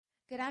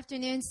Good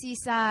afternoon,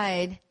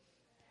 Seaside.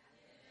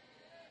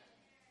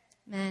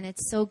 Man,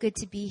 it's so good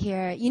to be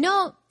here. You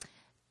know,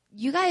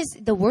 you guys,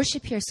 the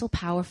worship here is so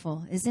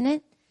powerful, isn't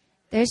it?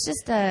 There's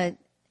just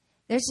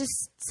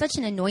such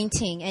an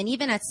anointing. And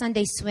even at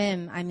Sunday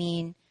Swim, I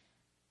mean,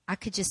 I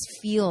could just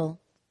feel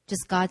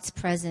just God's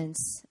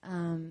presence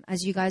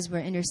as you guys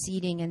were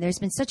interceding. And there's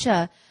been such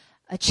a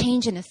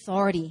change in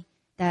authority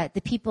that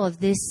the people of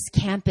this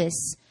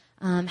campus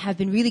have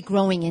been really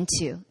growing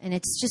into. And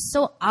it's just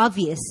so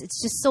obvious.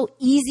 It's just so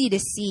easy to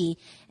see.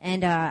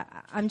 And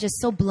I'm just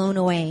so blown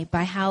away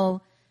by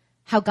how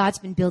God's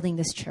been building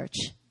this church.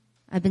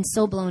 I've been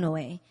so blown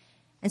away.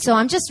 And so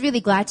I'm just really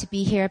glad to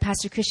be here.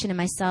 Pastor Christian and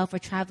myself, we're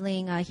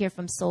traveling here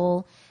from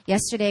Seoul.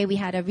 Yesterday we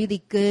had a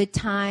really good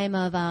time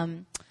of,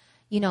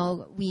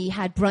 we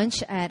had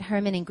brunch at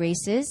Herman and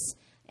Grace's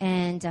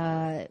and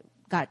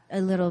got a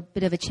little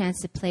bit of a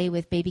chance to play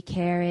with baby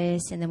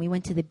Karis. And then we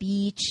went to the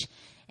beach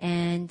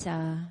and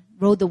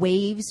rode the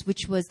waves,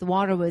 the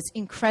water was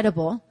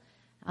incredible.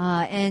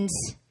 And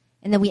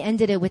then we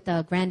ended it with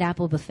a Grand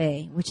Apple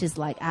buffet, which is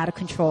like out of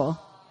control.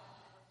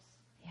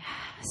 Yeah,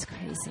 it's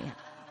crazy.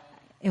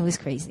 It was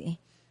crazy.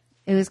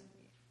 It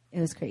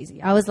was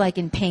crazy. I was like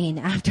in pain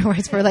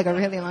afterwards for like a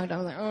really long time.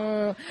 I was like,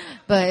 oh,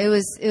 but it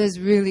was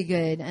really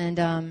good.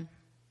 And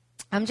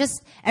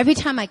every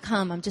time I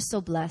come, I'm just so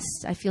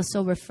blessed. I feel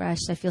so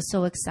refreshed. I feel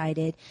so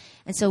excited.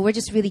 And so we're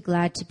just really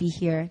glad to be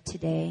here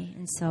today.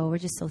 And so we're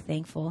just so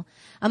thankful.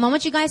 I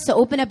want you guys to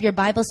open up your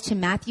Bibles to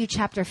Matthew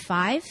chapter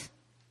 5.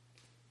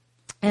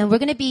 And we're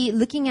going to be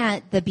looking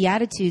at the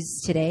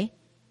Beatitudes today.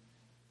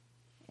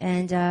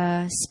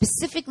 And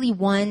specifically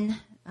one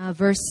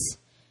verse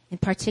in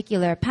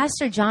particular.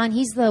 Pastor John,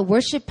 he's the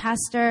worship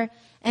pastor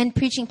and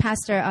preaching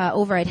pastor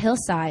over at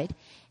Hillside.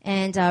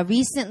 And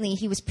recently,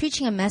 he was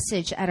preaching a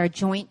message at our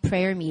joint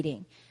prayer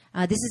meeting.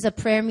 This is a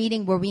prayer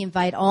meeting where we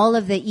invite all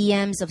of the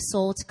EMs of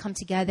Seoul to come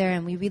together,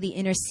 and we really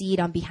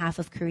intercede on behalf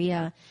of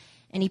Korea.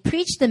 And he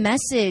preached the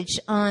message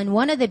on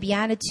one of the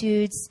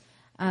Beatitudes,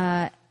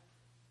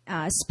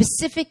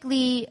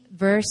 specifically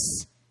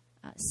verse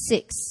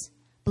 6.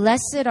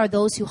 Blessed are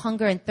those who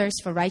hunger and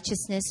thirst for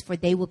righteousness, for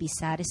they will be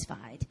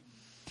satisfied.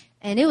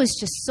 And it was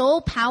just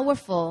so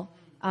powerful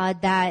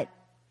that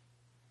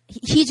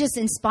he just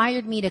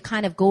inspired me to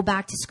kind of go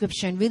back to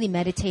Scripture and really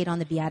meditate on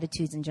the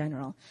Beatitudes in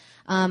general.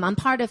 I'm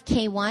part of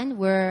K1.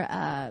 We're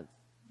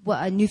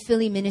a New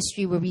Philly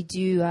ministry where we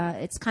do,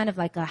 it's kind of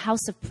like a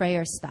house of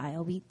prayer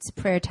style. It's a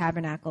prayer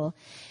tabernacle.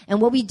 And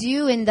what we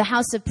do in the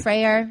house of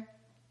prayer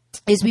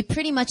is we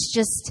pretty much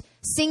just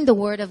sing the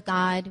word of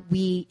God.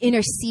 We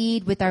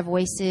intercede with our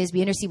voices.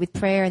 We intercede with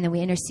prayer, and then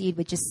we intercede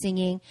with just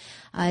singing.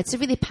 It's a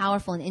really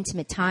powerful and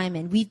intimate time.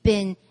 And we've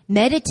been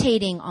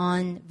meditating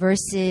on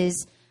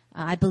verses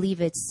I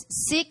believe it's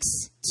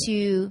 6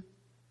 to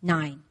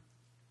 9.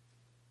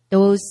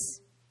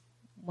 Those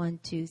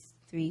 4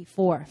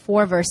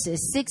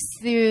 verses, 6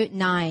 through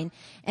 9.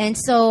 And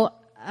so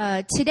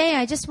today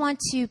I just want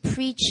to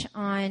preach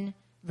on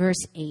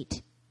verse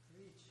 8.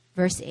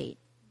 Verse 8.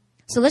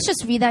 So let's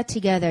just read that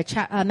together.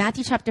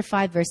 Matthew chapter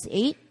 5, verse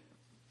 8.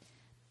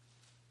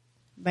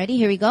 Ready?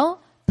 Here we go.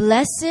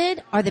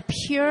 Blessed are the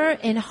pure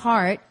in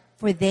heart,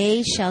 for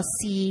they shall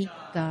see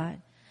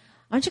God.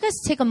 Why don't you guys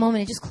take a moment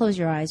and just close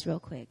your eyes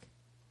real quick.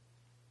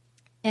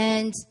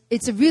 And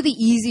it's a really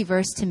easy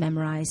verse to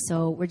memorize,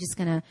 so we're just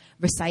going to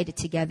recite it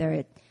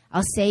together.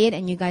 I'll say it,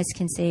 and you guys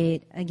can say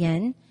it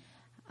again.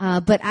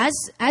 But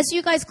as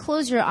you guys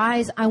close your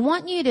eyes, I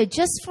want you to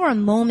just for a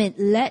moment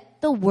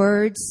let the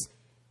words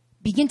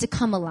begin to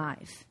come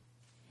alive.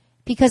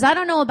 Because I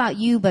don't know about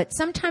you, but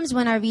sometimes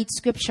when I read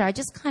Scripture, I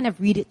just kind of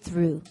read it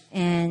through.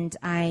 And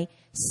I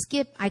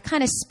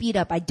kind of speed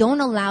up. I don't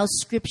allow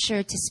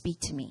Scripture to speak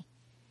to me.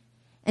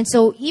 And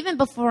so even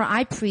before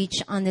I preach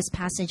on this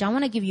passage, I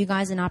want to give you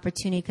guys an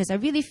opportunity because I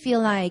really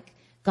feel like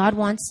God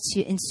wants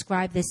to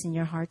inscribe this in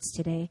your hearts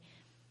today.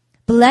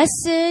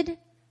 Blessed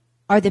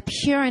are the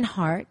pure in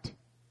heart,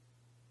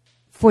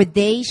 for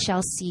they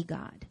shall see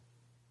God.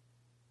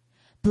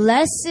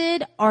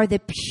 Blessed are the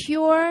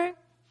pure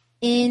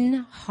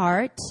in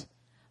heart,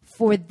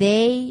 for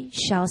they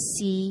shall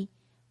see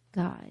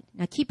God.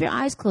 Now keep your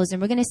eyes closed,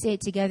 and we're going to say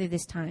it together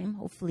this time.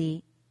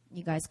 Hopefully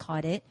you guys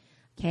caught it.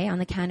 Okay, on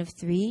the count of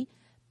 3.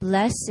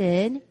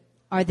 Blessed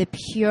are the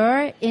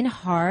pure in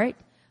heart,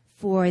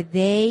 for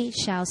they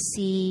shall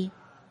see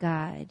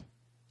God.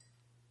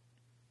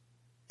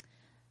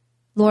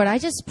 Lord, I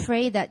just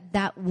pray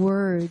that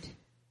word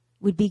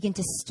would begin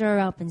to stir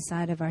up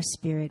inside of our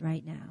spirit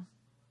right now.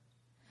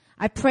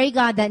 I pray,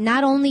 God, that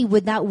not only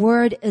would that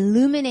word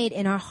illuminate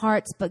in our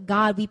hearts, but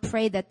God, we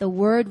pray that the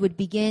word would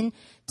begin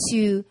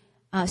to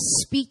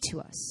speak to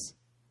us.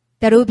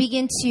 That it would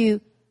begin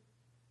to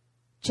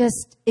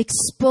just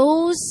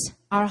expose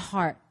our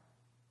heart.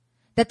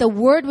 That the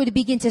word would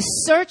begin to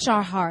search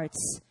our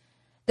hearts.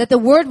 That the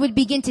word would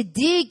begin to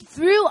dig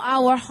through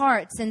our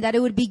hearts, and that it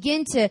would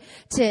begin to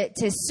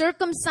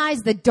circumcise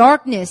the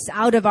darkness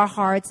out of our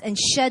hearts and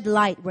shed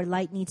light where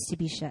light needs to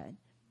be shed.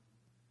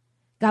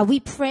 God, we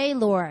pray,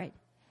 Lord,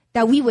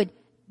 that we would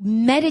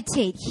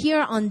meditate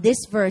here on this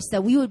verse,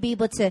 that we would be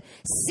able to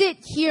sit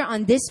here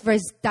on this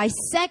verse,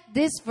 dissect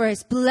this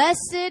verse.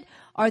 Blessed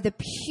are the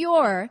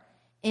pure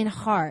in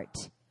heart,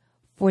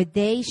 for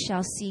they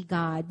shall see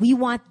God. We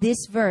want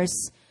this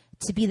verse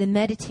to be the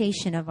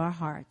meditation of our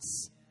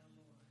hearts.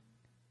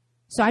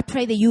 So I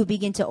pray that you would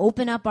begin to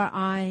open up our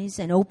eyes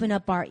and open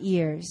up our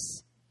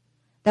ears,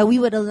 that we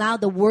would allow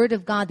the word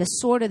of God, the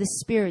sword of the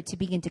Spirit, to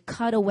begin to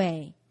cut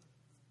away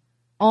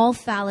all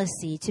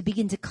fallacy, to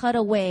begin to cut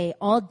away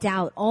all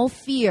doubt, all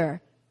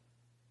fear,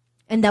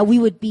 and that we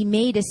would be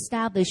made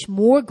established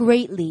more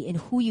greatly in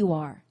who you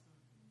are.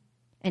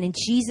 And in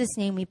Jesus'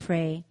 name we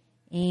pray,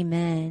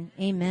 amen,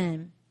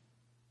 amen.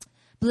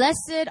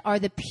 Blessed are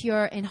the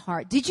pure in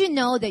heart. Did you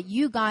know that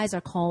you guys are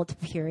called to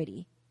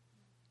purity?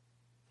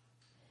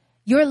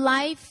 Your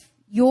life,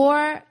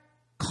 your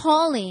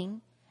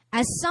calling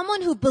as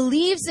someone who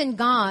believes in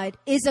God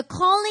is a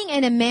calling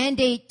and a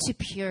mandate to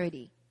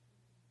purity.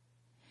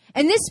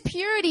 And this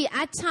purity,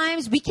 at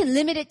times, we can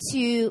limit it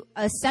to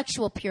a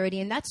sexual purity,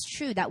 and that's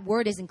true. That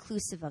word is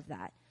inclusive of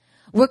that.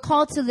 We're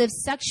called to live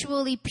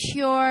sexually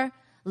pure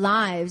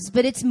lives,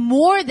 but it's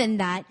more than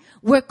that.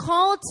 We're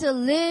called to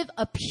live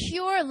a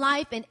pure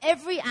life in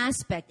every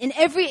aspect, in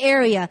every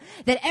area,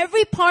 that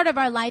every part of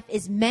our life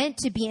is meant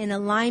to be in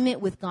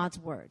alignment with God's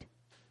word.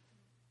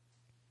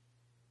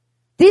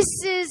 This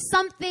is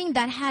something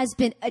that has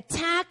been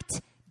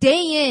attacked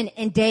day in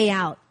and day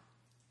out.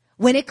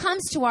 When it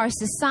comes to our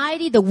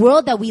society, the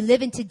world that we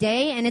live in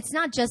today, and it's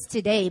not just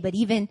today, but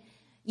even,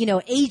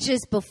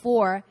 ages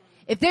before,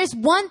 if there's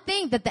one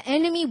thing that the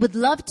enemy would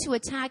love to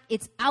attack,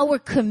 it's our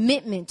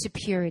commitment to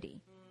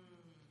purity.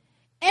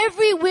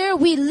 Everywhere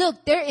we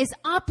look, there is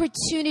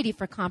opportunity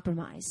for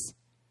compromise.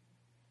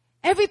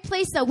 Every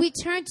place that we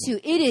turn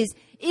to,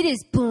 it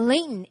is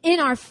blatant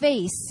in our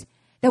face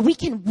that we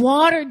can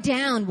water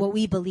down what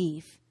we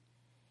believe.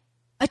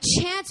 A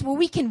chance where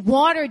we can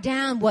water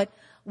down what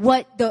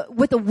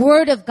the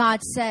Word of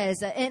God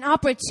says. An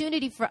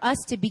opportunity for us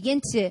to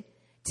begin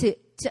to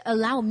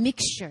allow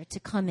mixture to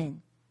come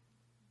in.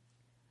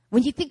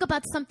 When you think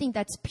about something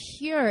that's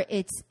pure,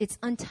 it's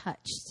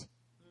untouched.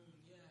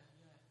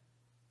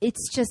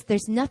 It's just,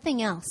 there's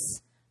nothing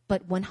else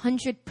but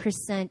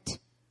 100%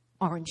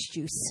 orange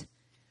juice.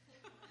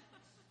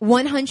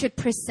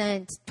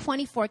 100%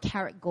 24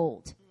 karat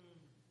gold.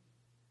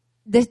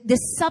 The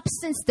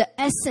substance, the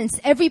essence,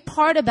 every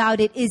part about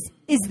it is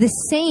the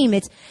same.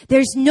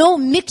 There's no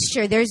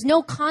mixture. There's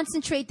no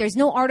concentrate. There's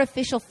no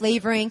artificial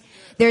flavoring.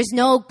 There's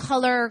no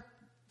color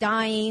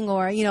dyeing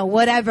or,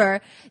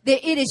 whatever.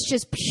 It is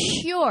just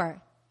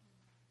pure.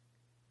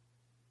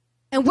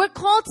 And we're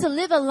called to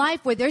live a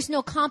life where there's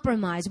no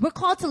compromise. We're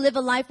called to live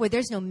a life where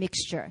there's no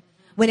mixture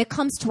when it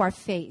comes to our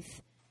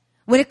faith,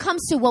 when it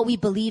comes to what we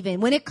believe in,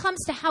 when it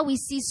comes to how we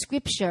see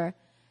Scripture.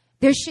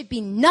 There should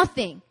be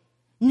nothing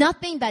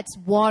that's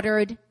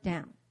watered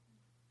down.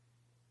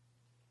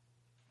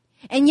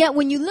 And yet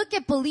when you look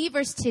at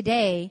believers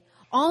today,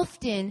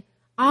 often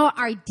our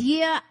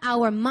idea,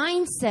 our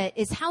mindset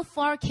is how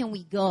far can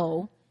we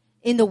go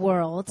in the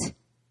world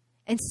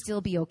and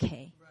still be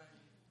okay?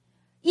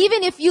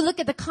 Even if you look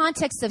at the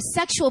context of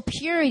sexual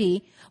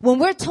purity, when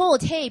we're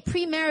told, hey,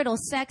 premarital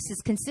sex is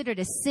considered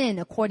a sin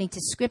according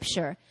to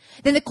Scripture,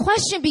 then the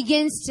question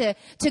begins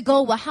to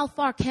go, well, how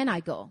far can I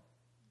go?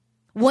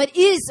 What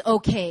is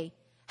okay?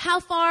 How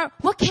far,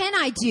 what can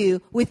I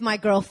do with my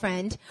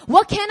girlfriend?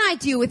 What can I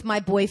do with my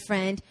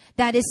boyfriend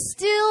that is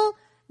still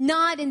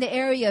not in the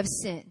area of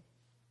sin?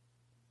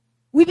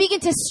 We begin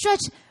to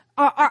stretch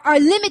our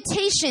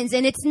limitations,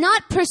 and it's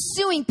not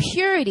pursuing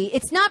purity.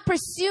 It's not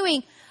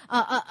pursuing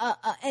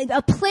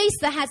a place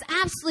that has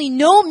absolutely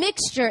no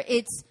mixture.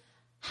 It's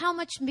how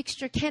much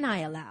mixture can I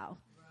allow?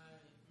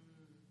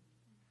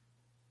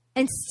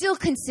 And still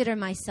consider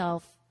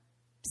myself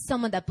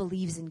someone that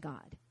believes in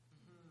God.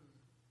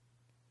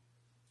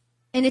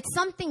 And it's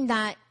something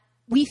that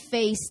we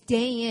face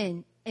day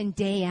in and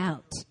day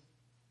out.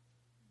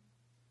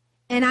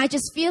 And I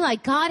just feel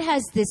like God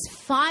has this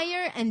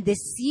fire and this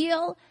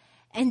zeal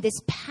and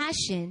this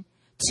passion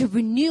to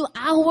renew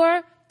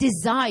our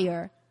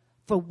desire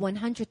for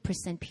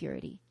 100%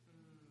 purity.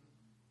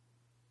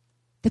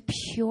 The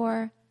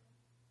pure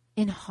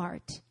in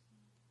heart.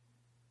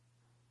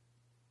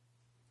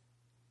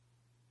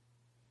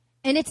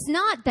 And it's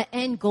not the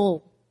end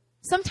goal.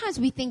 Sometimes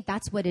we think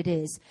that's what it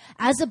is.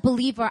 As a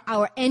believer,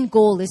 our end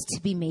goal is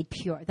to be made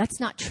pure. That's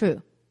not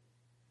true.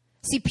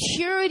 See,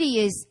 purity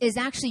is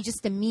actually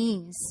just a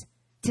means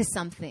to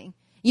something.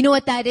 You know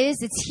what that is?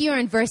 It's here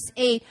in verse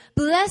 8.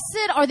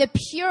 Blessed are the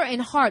pure in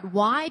heart.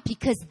 Why?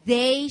 Because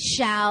they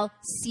shall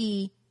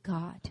see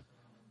God.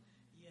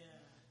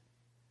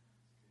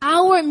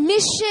 Our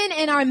mission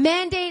and our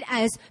mandate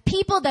as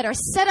people that are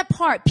set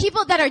apart,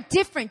 people that are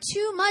different,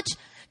 too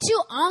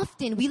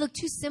often we look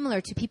too similar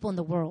to people in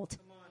the world.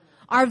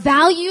 Our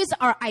values,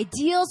 our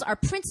ideals, our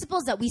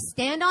principles that we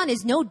stand on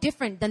is no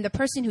different than the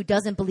person who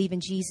doesn't believe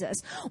in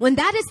Jesus. When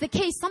that is the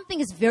case, something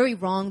is very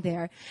wrong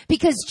there,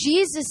 because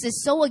Jesus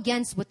is so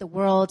against what the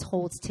world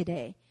holds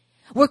today.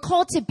 We're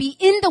called to be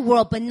in the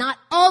world, but not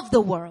of the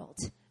world.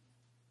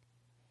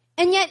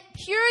 And yet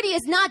purity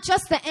is not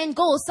just the end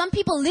goal. Some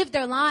people live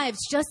their lives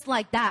just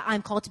like that.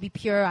 I'm called to be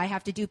pure. I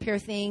have to do pure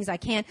things.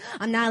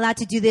 I'm not allowed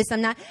to do this.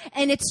 And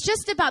it's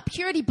just about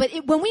purity. But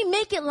when we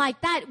make it like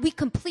that, we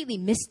completely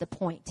miss the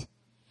point.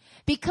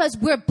 Because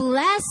we're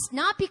blessed,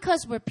 not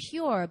because we're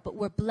pure, but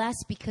we're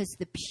blessed because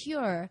the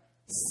pure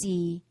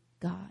see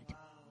God.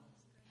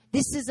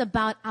 This is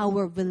about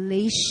our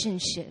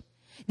relationship.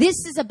 This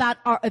is about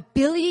our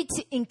ability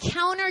to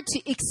encounter,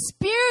 to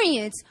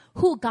experience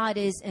who God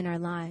is in our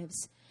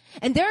lives.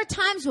 And there are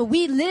times where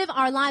we live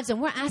our lives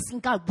and we're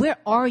asking God, where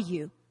are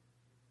you?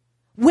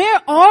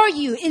 Where are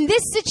you in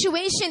this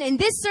situation, in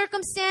this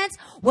circumstance?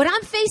 What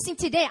I'm facing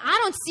today, I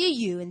don't see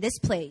you in this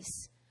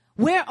place.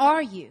 Where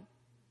are you?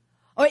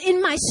 Or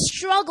in my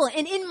struggle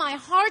and in my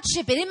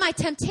hardship and in my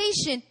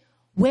temptation,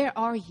 where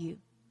are you?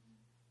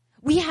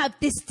 We have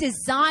this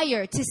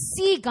desire to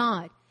see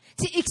God,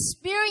 to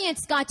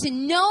experience God, to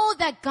know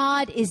that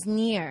God is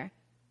near.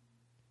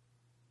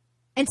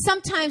 And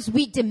sometimes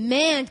we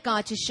demand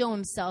God to show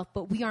himself,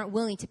 but we aren't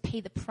willing to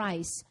pay the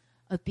price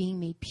of being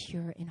made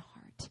pure in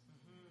heart.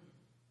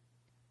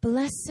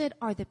 Blessed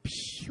are the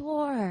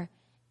pure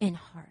in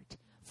heart,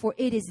 for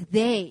it is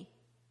they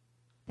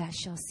that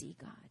shall see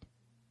God.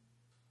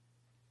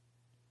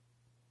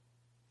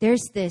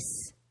 There's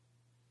this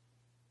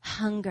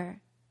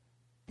hunger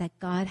that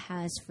God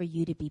has for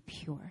you to be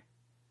pure.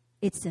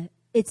 It's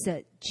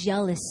a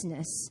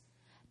jealousness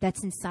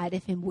that's inside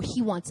of him where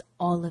he wants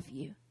all of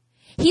you.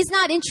 He's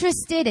not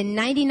interested in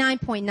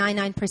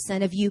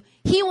 99.99% of you.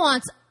 He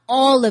wants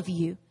all of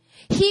you.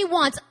 He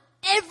wants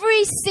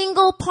every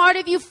single part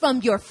of you,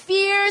 from your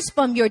fears,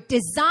 from your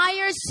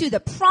desires, to the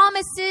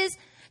promises,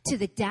 to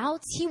the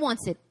doubts. He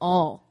wants it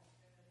all.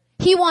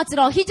 He wants it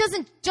all. He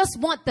doesn't just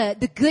want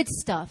the good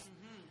stuff.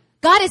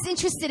 God is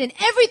interested in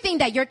everything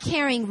that you're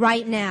carrying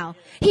right now.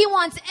 He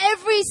wants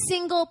every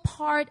single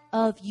part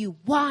of you.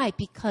 Why?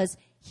 Because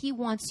he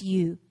wants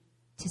you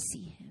to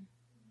see him.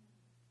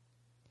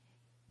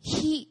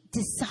 He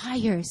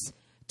desires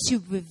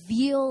to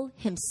reveal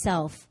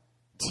himself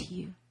to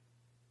you.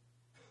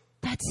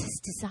 That's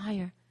his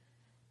desire,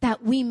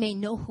 that we may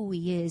know who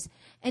he is.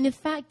 And in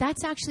fact,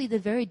 that's actually the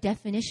very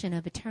definition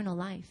of eternal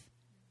life.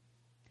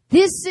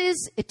 This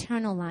is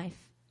eternal life,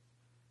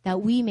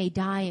 that we may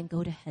die and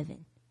go to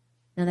heaven.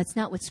 Now, that's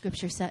not what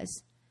Scripture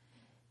says.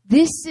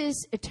 This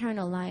is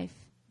eternal life,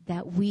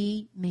 that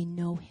we may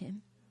know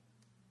him.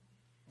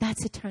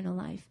 That's eternal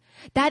life.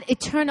 That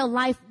eternal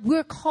life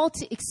we're called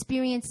to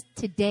experience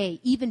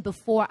today, even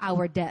before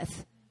our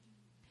death.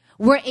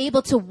 We're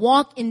able to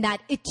walk in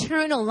that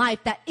eternal life,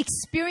 that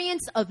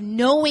experience of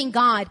knowing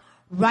God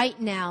right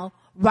now,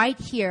 right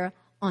here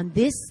on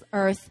this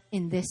earth,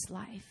 in this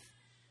life.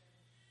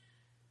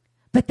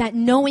 But that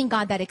knowing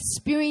God, that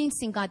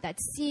experiencing God,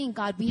 that seeing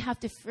God, we have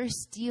to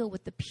first deal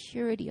with the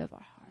purity of our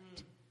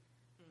heart.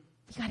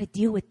 We got to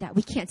deal with that.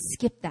 We can't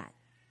skip that.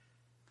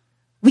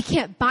 We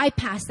can't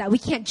bypass that. We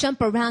can't jump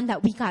around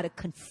that. We got to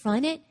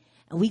confront it,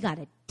 and we got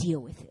to deal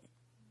with it.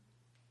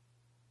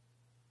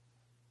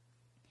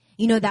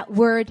 You know that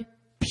word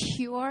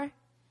pure?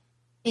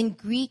 In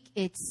Greek,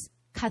 it's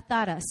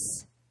katharos.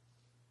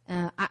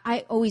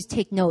 I always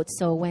take notes,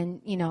 so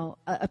when,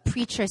 a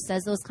preacher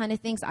says those kind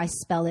of things, I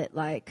spell it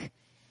like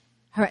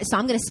her. So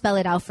I'm going to spell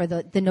it out for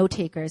the note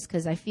takers,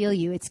 because I feel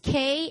you. It's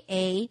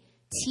Katharos.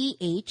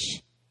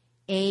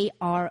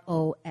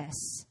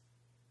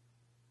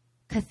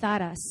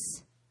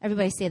 Katharos.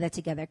 Everybody say that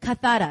together.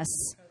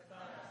 Katharos.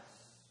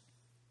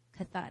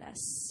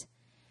 Katharos.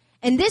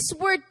 And this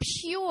word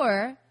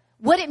pure,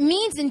 what it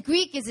means in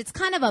Greek is it's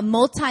kind of a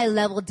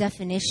multi-level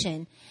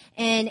definition.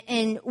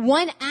 And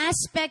one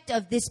aspect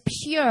of this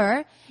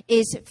pure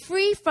is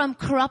free from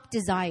corrupt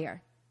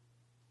desire.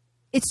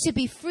 It's to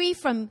be free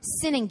from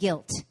sin and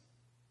guilt.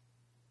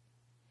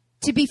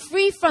 To be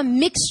free from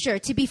mixture.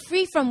 To be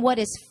free from what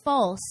is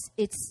false.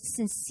 It's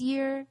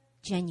sincere,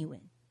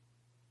 genuine.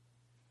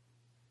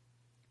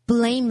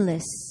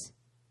 Blameless.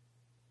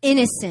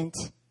 Innocent.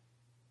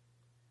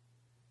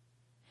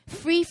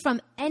 Free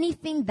from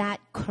anything that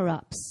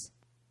corrupts.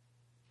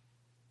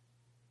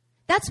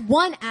 That's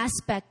one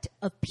aspect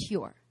of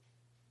pure.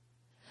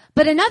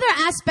 But another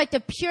aspect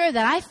of pure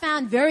that I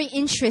found very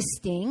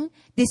interesting,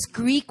 this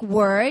Greek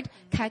word,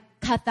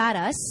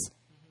 katharos,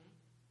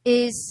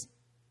 is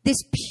this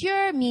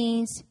pure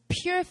means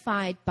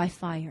purified by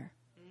fire.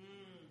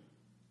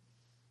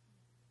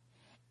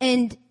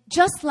 And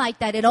just like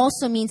that, it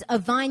also means a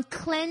vine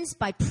cleansed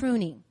by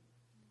pruning,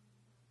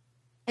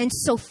 and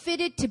so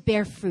fitted to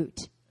bear fruit.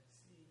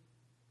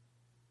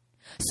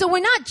 So we're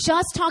not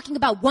just talking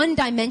about one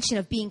dimension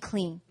of being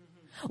clean.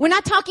 We're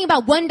not talking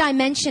about one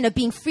dimension of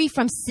being free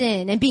from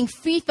sin and being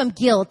free from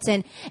guilt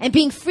and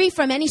being free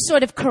from any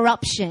sort of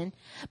corruption.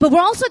 But we're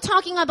also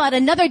talking about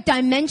another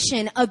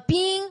dimension of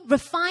being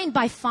refined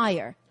by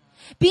fire.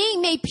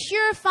 Being made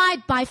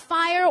purified by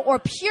fire, or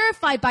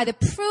purified by the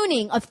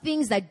pruning of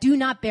things that do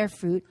not bear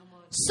fruit,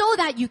 so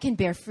that you can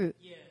bear fruit.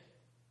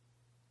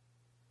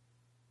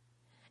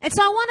 And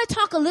so I want to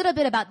talk a little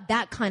bit about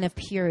that kind of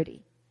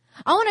purity.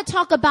 I want to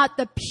talk about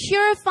the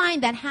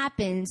purifying that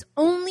happens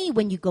only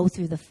when you go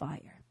through the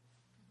fire.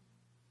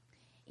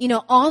 You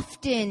know,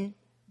 often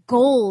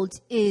gold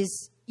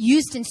is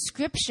used in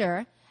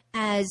scripture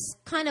as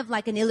kind of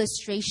like an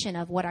illustration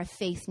of what our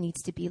faith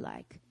needs to be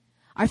like.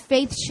 Our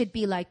faith should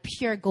be like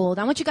pure gold.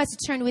 I want you guys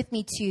to turn with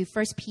me to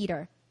 1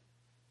 Peter.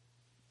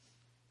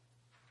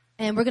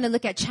 And we're going to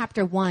look at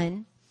chapter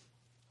 1.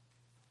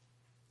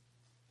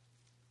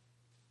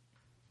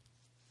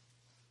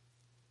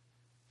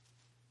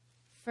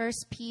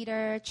 First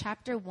Peter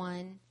chapter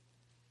 1.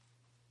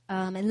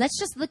 And let's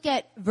just look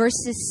at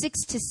verses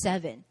 6 to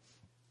 7.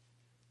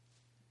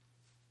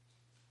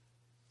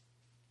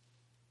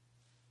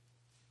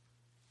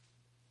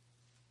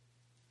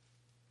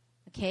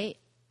 Okay,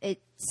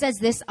 it says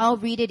this. I'll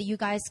read it. You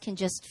guys can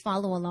just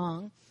follow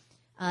along.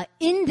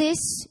 In this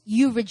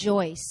you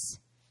rejoice,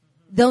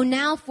 though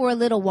now for a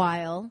little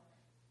while,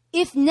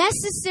 if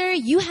necessary,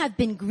 you have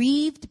been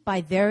grieved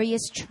by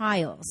various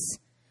trials,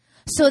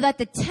 so that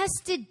the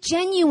tested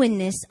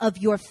genuineness of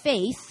your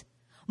faith,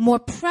 more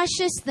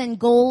precious than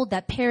gold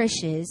that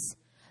perishes,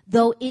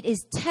 though it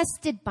is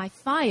tested by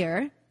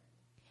fire,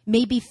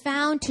 may be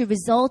found to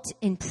result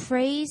in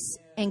praise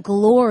and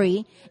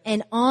glory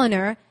and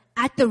honor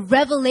at the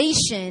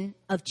revelation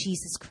of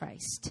Jesus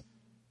Christ.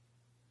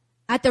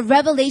 At the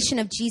revelation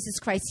of Jesus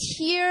Christ.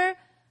 Here,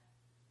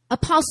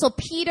 Apostle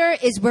Peter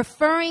is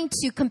referring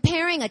to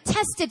comparing a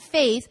tested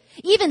faith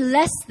even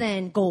less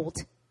than gold.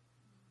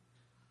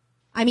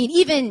 I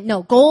mean,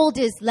 gold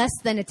is less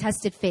than a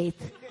tested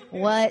faith.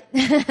 What?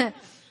 That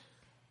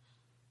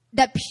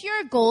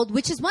pure gold,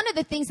 which is one of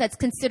the things that's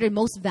considered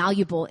most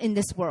valuable in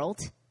this world.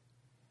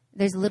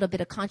 There's a little bit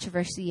of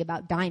controversy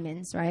about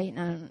diamonds, right?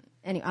 I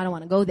don't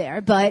want to go there.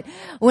 But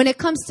when it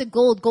comes to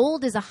gold,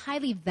 gold is a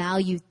highly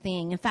valued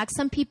thing. In fact,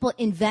 some people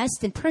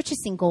invest in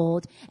purchasing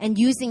gold and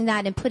using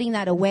that and putting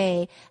that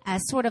away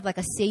as sort of like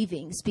a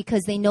savings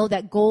because they know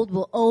that gold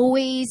will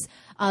always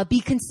be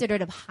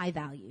considered of high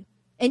value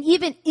and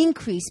even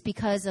increase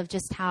because of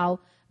just how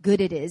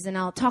good it is. And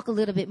I'll talk a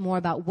little bit more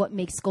about what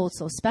makes gold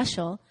so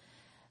special.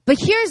 But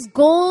here's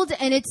gold,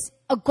 and it's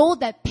a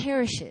gold that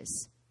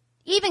perishes.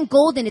 Even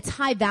gold in its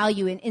high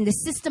value in the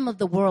system of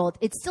the world,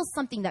 it's still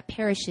something that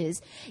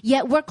perishes.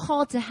 Yet we're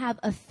called to have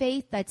a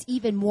faith that's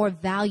even more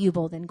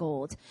valuable than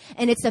gold.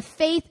 And it's a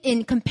faith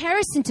in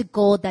comparison to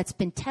gold that's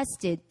been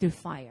tested through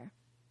fire.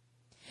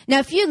 Now,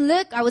 if you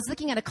look, I was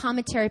looking at a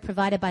commentary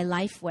provided by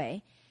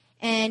Lifeway.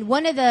 And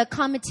one of the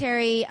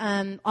commentary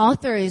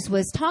authors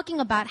was talking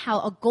about how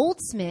a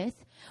goldsmith,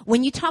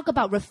 when you talk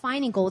about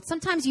refining gold,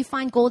 sometimes you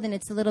find gold and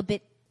it's a little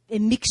bit a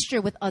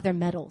mixture with other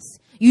metals.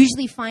 You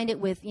usually find it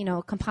with,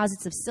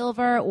 composites of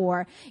silver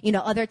or,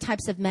 other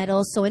types of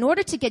metals. So in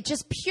order to get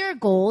just pure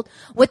gold,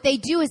 what they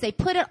do is they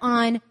put it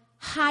on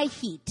high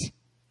heat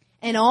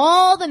and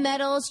all the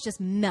metals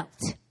just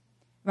melt,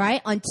 right?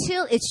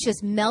 Until it's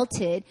just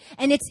melted.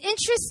 And it's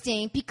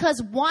interesting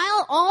because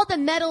while all the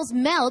metals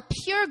melt,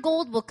 pure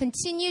gold will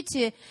continue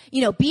to,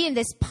 be in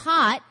this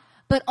pot,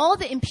 but all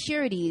the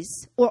impurities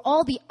or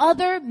all the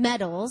other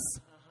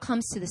metals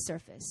comes to the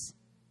surface.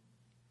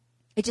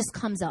 It just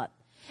comes up.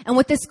 And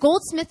what this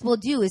goldsmith will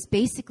do is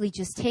basically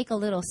just take a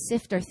little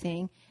sifter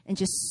thing and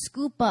just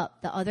scoop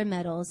up the other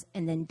metals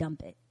and then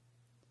dump it.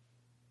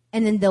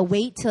 And then they'll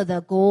wait till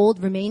the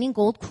remaining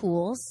gold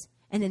cools,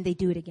 and then they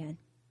do it again.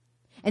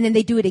 And then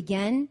they do it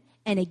again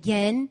and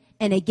again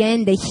and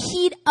again. They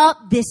heat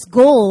up this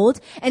gold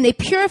and they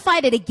purify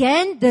it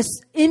again. The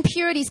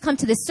impurities come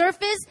to the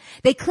surface.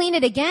 They clean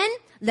it again,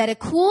 let it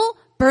cool,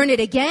 burn it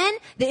again.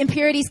 The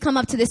impurities come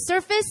up to the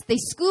surface. They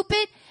scoop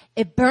it.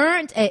 It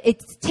burnt,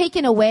 it's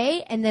taken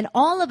away, and then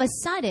all of a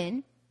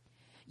sudden,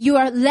 you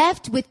are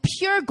left with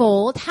pure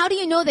gold. How do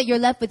you know that you're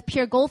left with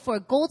pure gold for a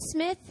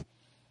goldsmith?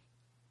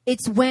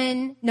 It's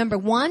when, number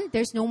one,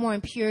 there's no more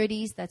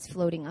impurities that's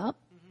floating up.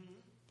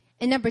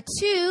 And number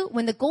two,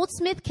 when the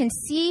goldsmith can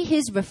see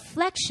his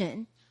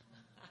reflection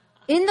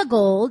in the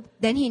gold,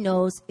 then he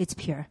knows it's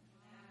pure.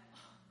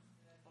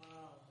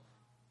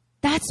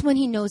 That's when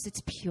he knows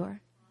it's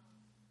pure.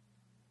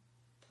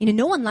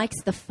 No one likes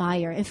the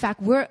fire. In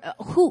fact,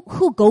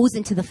 who goes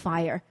into the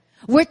fire?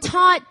 We're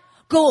taught,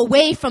 go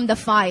away from the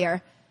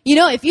fire.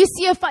 If you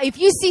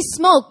see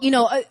smoke,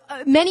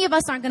 many of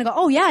us aren't going to go,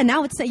 oh yeah,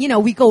 now it's,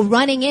 we go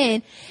running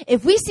in.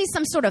 If we see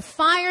some sort of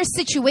fire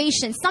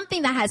situation,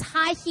 something that has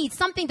high heat,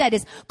 something that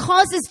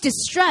causes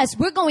distress,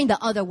 we're going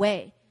the other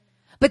way.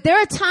 But there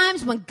are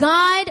times when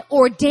God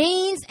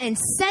ordains and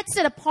sets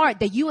it apart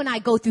that you and I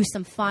go through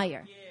some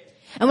fire.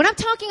 And when I'm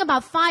talking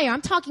about fire,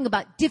 I'm talking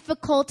about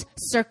difficult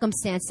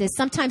circumstances.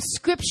 Sometimes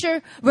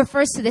scripture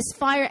refers to this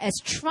fire as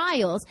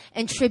trials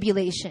and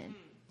tribulation.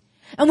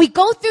 And we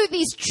go through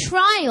these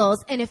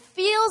trials and it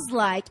feels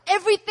like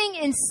everything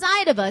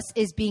inside of us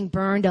is being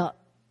burned up.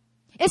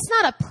 It's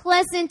not a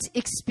pleasant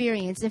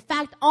experience. In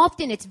fact,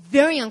 often it's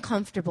very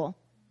uncomfortable.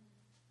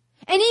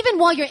 And even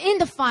while you're in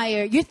the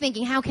fire, you're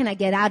thinking, how can I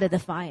get out of the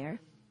fire?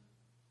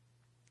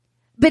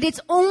 But it's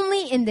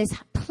only in this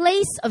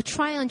place of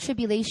trial and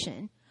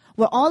tribulation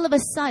where all of a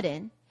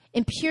sudden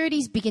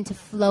impurities begin to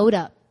float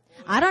up.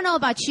 I don't know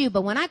about you,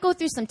 but when I go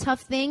through some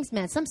tough things,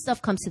 man, some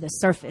stuff comes to the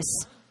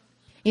surface.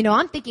 You know,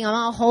 I'm thinking I'm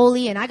all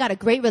holy and I got a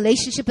great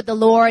relationship with the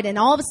Lord, and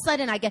all of a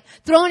sudden I get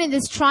thrown in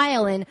this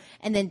trial, and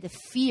then the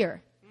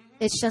fear,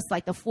 it's just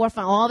like the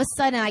forefront. All of a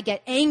sudden I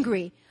get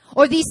angry.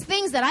 Or these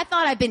things that I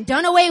thought I'd been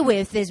done away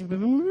with is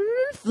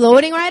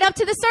floating right up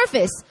to the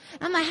surface.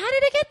 I'm like, how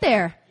did it get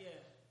there?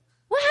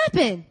 What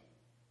happened?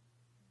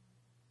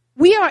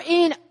 We are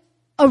in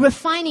a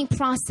refining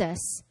process.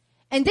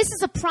 And this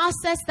is a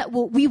process that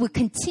we will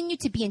continue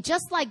to be in.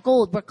 Just like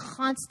gold, we're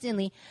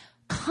constantly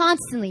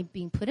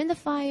being put in the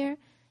fire,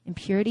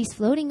 impurities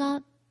floating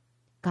up,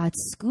 God's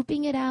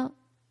scooping it out,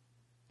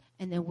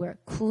 and then we're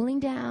cooling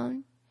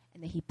down,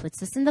 and then he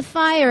puts us in the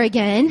fire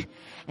again,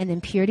 and then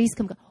impurities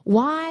come.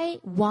 Why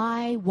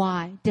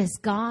does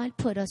God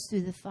put us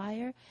through the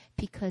fire?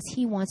 Because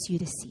he wants you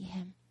to see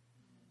him.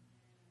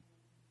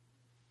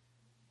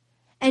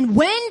 And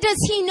when does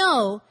he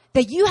know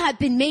that you have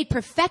been made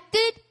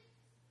perfected?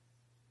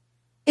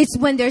 It's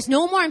when there's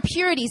no more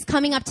impurities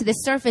coming up to the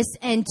surface.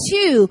 And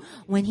two,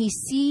 when he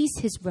sees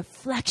his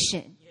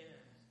reflection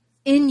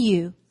in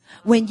you.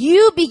 When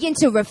you begin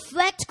to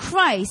reflect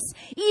Christ,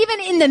 even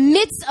in the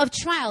midst of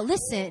trial.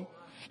 Listen,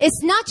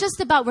 it's not just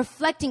about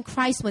reflecting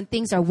Christ when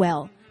things are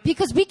well,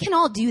 because we can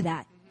all do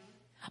that.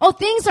 Oh,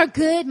 things are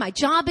good. My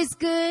job is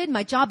good.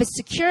 My job is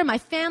secure. My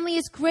family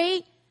is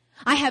great.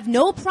 I have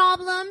no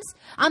problems.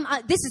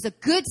 This is a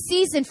good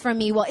season for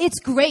me. Well, it's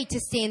great to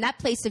stay in that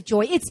place of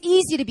joy. It's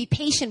easy to be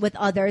patient with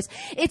others.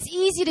 It's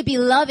easy to be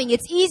loving.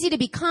 It's easy to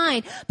be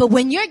kind. But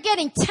when you're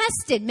getting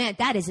tested, man,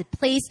 that is a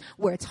place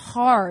where it's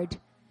hard.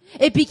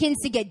 It begins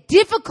to get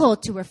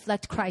difficult to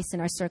reflect Christ in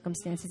our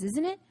circumstances,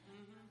 isn't it?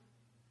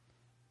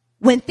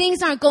 When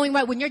things aren't going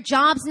right, when your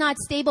job's not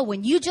stable,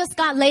 when you just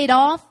got laid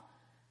off,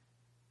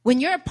 when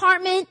your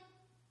apartment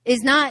is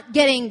not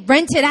getting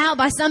rented out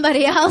by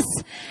somebody else,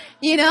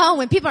 you know,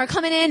 when people are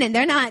coming in and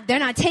they're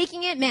not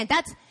taking it, man,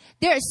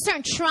 there are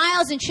certain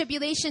trials and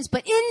tribulations.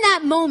 But in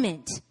that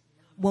moment,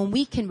 when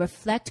we can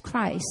reflect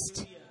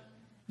Christ,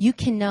 you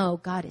can know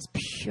God is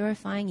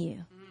purifying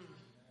you.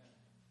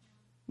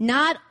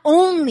 Not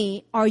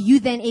only are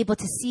you then able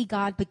to see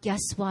God, but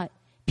guess what?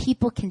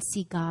 People can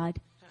see God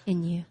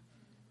in you.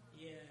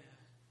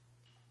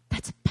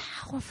 That's a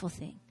powerful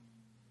thing.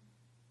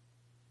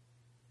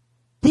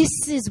 This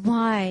is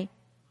why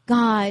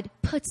God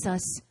puts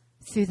us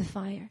through the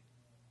fire.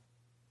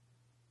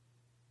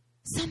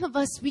 Some of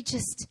us, we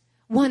just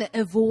want to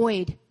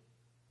avoid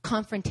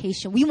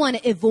confrontation. We want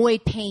to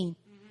avoid pain.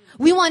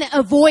 We want to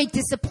avoid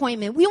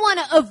disappointment. We want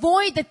to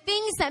avoid the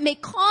things that may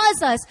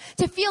cause us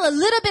to feel a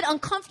little bit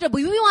uncomfortable.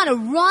 We want to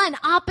run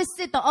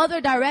opposite the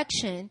other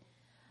direction.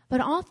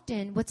 But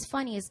often, what's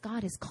funny is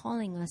God is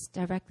calling us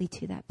directly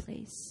to that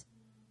place.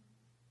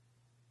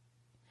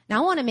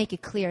 Now, I want to make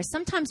it clear.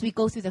 Sometimes we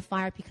go through the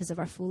fire because of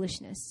our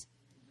foolishness.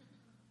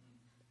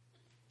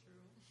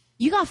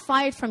 You got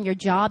fired from your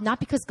job,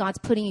 not because God's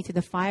putting you through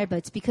the fire, but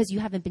it's because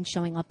you haven't been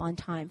showing up on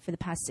time for the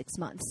past 6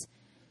 months.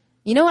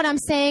 You know what I'm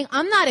saying?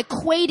 I'm not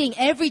equating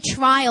every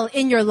trial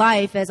in your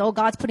life as, oh,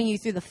 God's putting you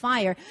through the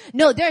fire.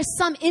 No, there are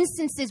some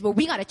instances where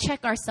we got to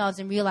check ourselves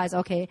and realize,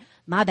 okay,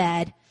 my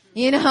bad.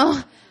 You know,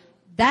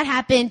 that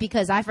happened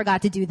because I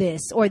forgot to do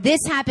this, or this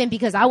happened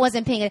because I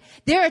wasn't paying it.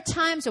 There are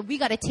times where we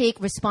got to take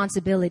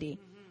responsibility.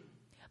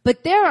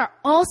 But there are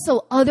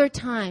also other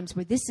times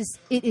where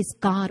it is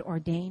God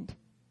ordained.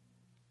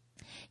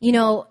 You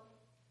know,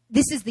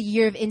 this is the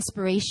year of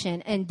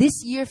inspiration, and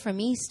this year for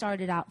me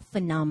started out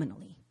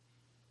phenomenally.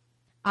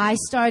 I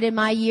started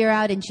my year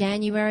out in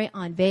January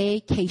on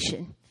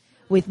vacation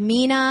with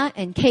Mina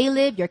and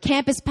Caleb, your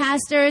campus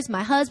pastors,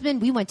 my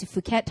husband. We went to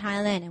Phuket,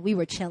 Thailand, and we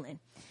were chilling.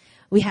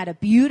 We had a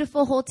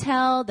beautiful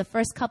hotel the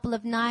first couple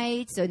of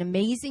nights, an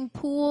amazing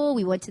pool.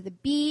 We went to the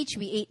beach.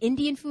 We ate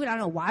Indian food. I don't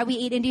know why we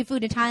ate Indian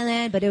food in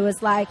Thailand, but it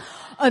was like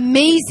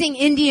amazing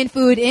Indian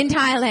food in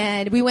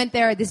Thailand. We went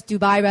there at this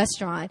Dubai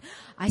restaurant.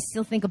 I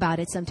still think about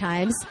it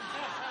sometimes.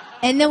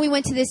 And then we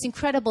went to this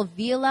incredible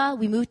villa.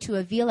 We moved to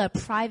a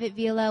private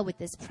villa with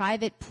this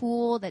private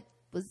pool that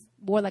was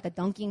more like a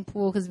dunking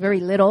pool because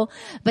very little.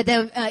 But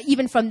then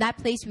even from that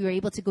place, we were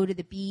able to go to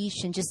the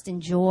beach and just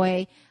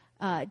enjoy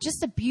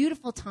just a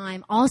beautiful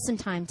time, awesome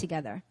time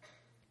together.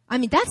 I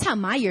mean, that's how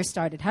my year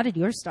started. How did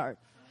yours start?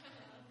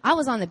 I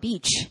was on the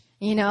beach,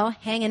 you know,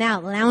 hanging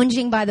out,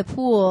 lounging by the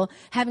pool,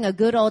 having a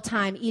good old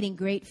time, eating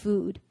great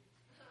food.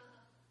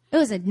 It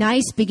was a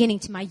nice beginning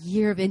to my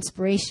year of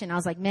inspiration. I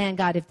was like, man,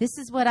 God, if this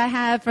is what I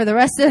have for the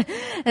rest of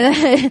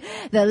the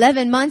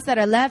 11 months that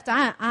are left,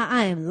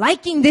 I am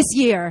liking this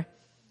year.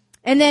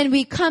 And then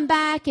we come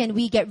back and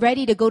we get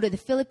ready to go to the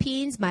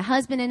Philippines. My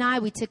husband and I,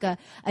 we took a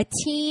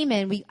team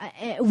and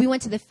we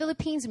went to the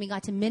Philippines and we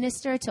got to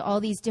minister to all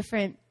these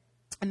different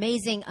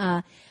amazing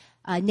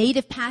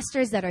native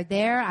pastors that are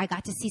there. I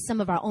got to see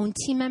some of our own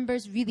team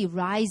members really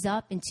rise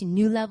up into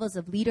new levels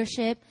of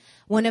leadership.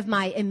 One of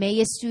my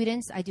Emmaus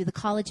students, I do the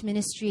college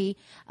ministry,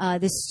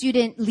 the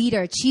student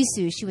leader,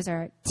 Chisu, she was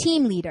our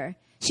team leader.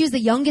 She was the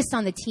youngest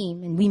on the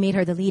team, and we made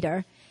her the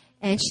leader.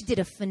 And she did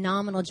a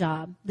phenomenal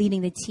job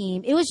leading the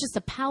team. It was just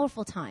a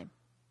powerful time.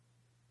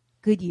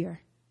 good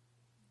year.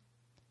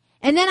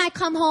 And then I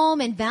come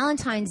home and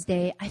Valentine's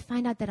Day, I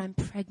find out that I'm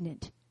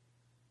pregnant.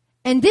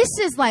 And this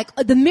is like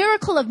the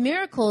miracle of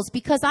miracles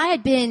because I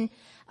had been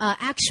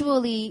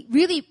actually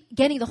really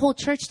getting the whole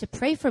church to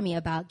pray for me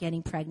about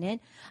getting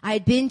pregnant. I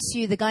had been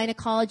to the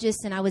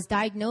gynecologist and I was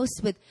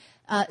diagnosed with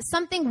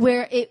something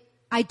where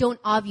I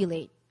don't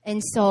ovulate.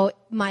 And so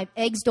my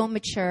eggs don't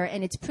mature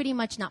and it's pretty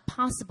much not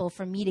possible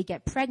for me to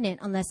get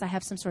pregnant unless I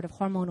have some sort of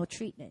hormonal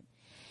treatment.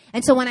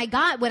 And so when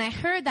I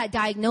heard that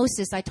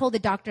diagnosis, I told the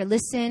doctor,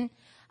 listen,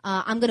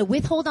 I'm going to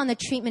withhold on the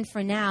treatment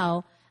for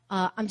now.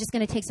 I'm just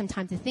going to take some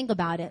time to think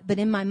about it. But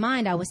in my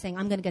mind, I was saying,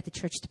 I'm going to get the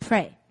church to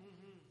pray.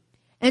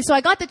 And so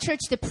I got the church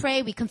to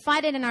pray. We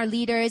confided in our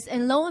leaders.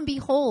 And lo and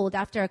behold,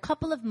 after a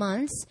couple of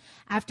months,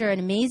 after an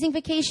amazing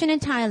vacation in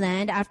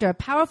Thailand, after a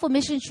powerful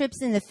mission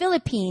trips in the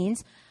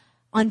Philippines,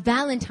 on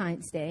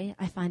Valentine's Day,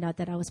 I found out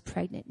that I was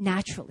pregnant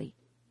naturally.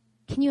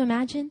 Can you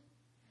imagine?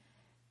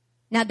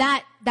 Now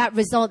that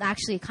result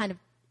actually kind of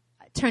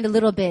turned a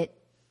little bit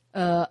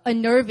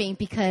unnerving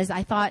because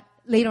I thought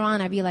later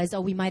on I realized,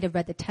 we might have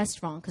read the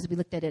test wrong because we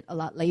looked at it a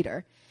lot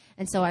later.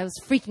 And so I was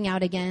freaking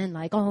out again,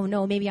 like, oh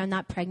no, maybe I'm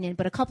not pregnant.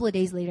 But a couple of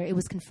days later, it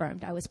was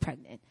confirmed I was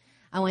pregnant.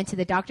 I went to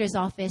the doctor's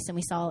office and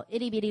we saw an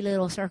itty bitty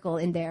little circle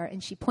in there.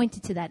 And she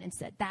pointed to that and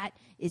said, that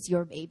is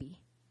your baby.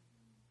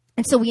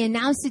 And so we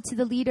announced it to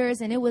the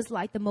leaders and it was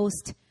like the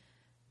most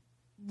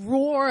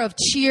roar of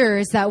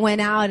cheers that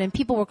went out and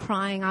people were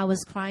crying. I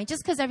was crying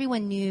just because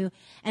everyone knew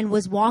and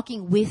was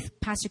walking with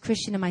Pastor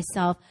Christian and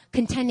myself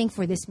contending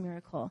for this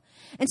miracle.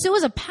 And so it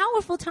was a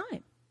powerful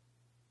time.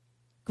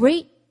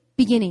 Great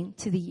beginning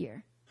to the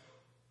year.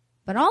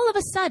 But all of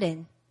a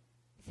sudden,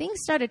 things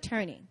started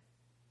turning.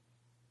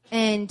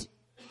 And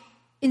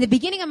in the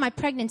beginning of my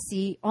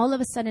pregnancy, all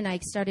of a sudden I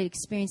started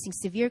experiencing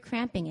severe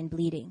cramping and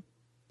bleeding.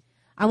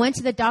 I went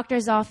to the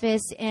doctor's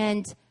office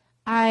and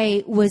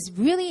I was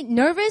really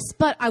nervous,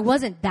 but I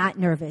wasn't that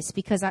nervous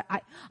because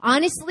I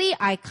honestly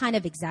kind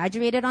of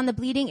exaggerated on the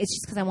bleeding. It's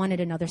just because I wanted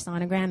another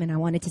sonogram and I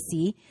wanted to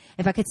see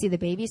if I could see the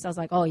baby. So I was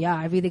like, oh yeah,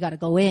 I really got to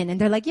go in.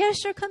 And they're like, yeah,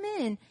 sure, come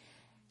in.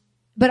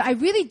 But I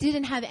really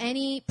didn't have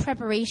any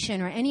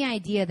preparation or any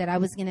idea that I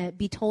was going to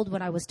be told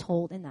what I was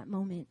told in that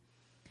moment.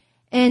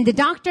 And the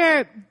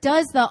doctor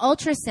does the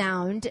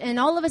ultrasound and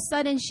all of a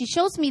sudden she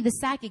shows me the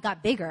sac. It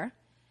got bigger.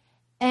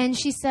 And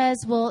she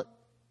says, well,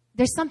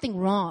 there's something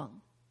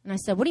wrong. And I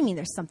said, what do you mean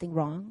there's something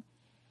wrong?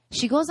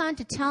 She goes on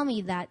to tell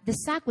me that the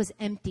sac was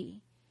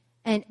empty.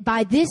 And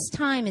by this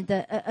time, in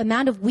the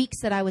amount of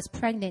weeks that I was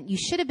pregnant, you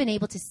should have been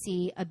able to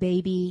see a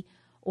baby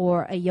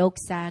or a yolk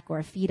sac or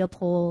a fetal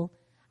pole.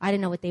 I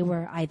didn't know what they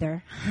were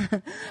either.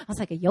 I was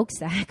like, a yolk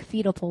sac,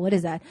 fetal pole, what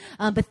is that?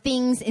 But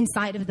things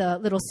inside of the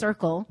little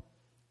circle.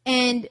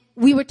 And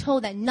we were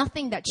told that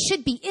nothing that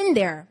should be in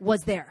there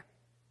was there.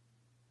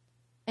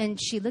 And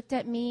she looked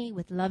at me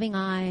with loving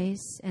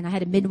eyes, and I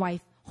had a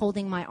midwife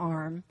holding my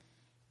arm.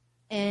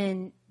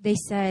 And they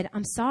said,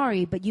 I'm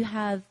sorry, but you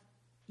have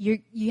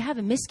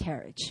a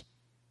miscarriage.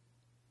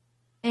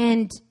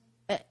 And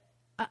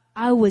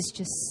I was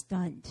just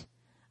stunned.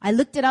 I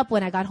looked it up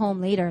when I got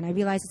home later, and I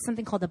realized it's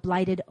something called a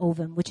blighted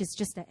ovum, which is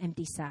just an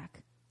empty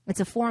sac.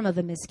 It's a form of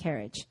a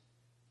miscarriage.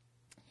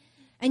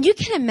 And you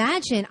can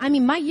imagine,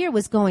 my year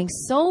was going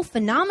so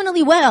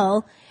phenomenally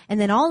well, and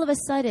then all of a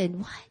sudden,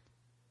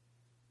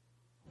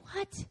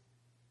 what?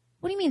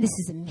 What do you mean this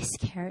is a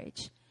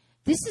miscarriage?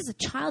 This is a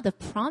child of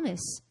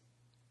promise.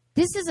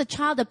 This is a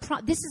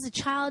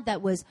child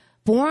that was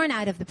born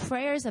out of the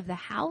prayers of the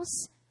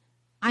house.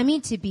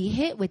 To be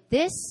hit with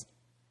this,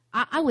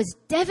 I was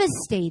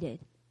devastated.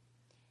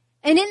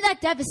 And in that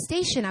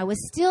devastation, I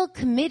was still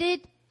committed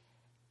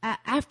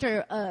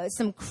after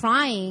some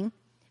crying,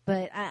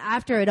 but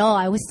after it all,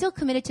 I was still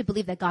committed to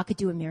believe that God could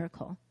do a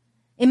miracle.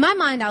 In my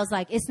mind, I was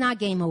like, it's not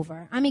game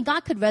over.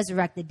 God could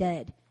resurrect the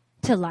dead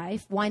to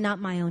life. Why not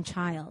my own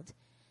child?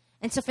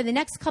 And so for the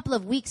next couple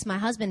of weeks, my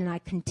husband and I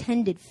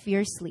contended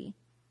fiercely.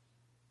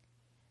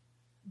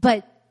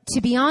 But to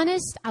be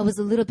honest, I was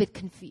a little bit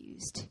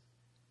confused.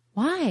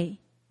 Why?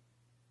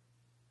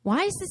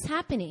 Why is this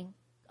happening?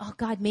 Oh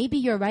God, maybe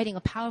you're writing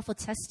a powerful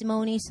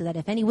testimony so that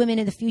if any women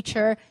in the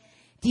future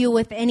deal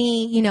with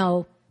any,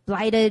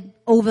 blighted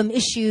ovum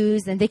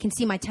issues, then they can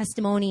see my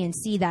testimony and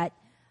see that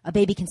a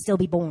baby can still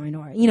be born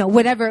or,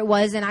 whatever it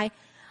was. And I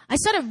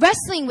started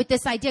wrestling with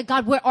this idea,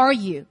 God, where are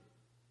you?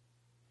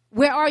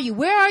 Where are you?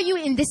 Where are you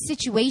in this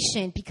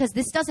situation? Because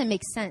this doesn't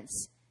make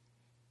sense.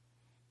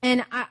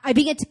 And I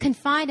began to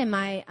confide in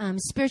my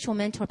spiritual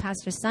mentor,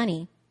 Pastor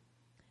Sonny.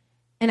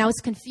 And I was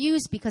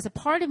confused because a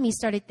part of me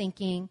started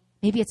thinking,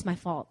 maybe it's my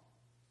fault.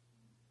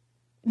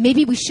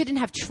 Maybe we shouldn't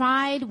have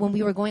tried when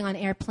we were going on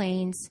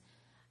airplanes.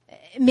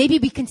 Maybe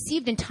we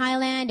conceived in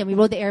Thailand and we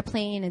rode the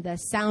airplane and the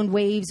sound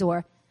waves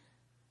or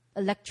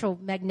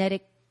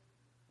electromagnetic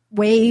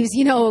waves,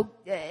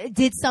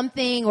 did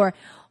something or,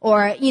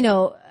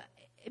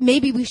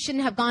 maybe we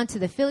shouldn't have gone to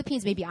the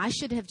Philippines. Maybe I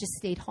should have just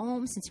stayed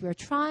home since we were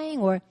trying.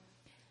 Or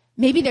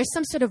maybe there's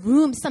some sort of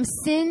room, some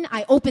sin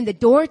I opened the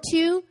door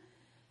to.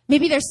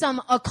 Maybe there's some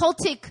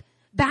occultic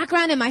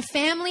background in my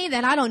family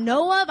that I don't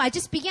know of. I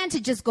just began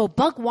to just go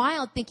buck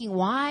wild thinking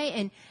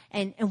why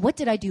and what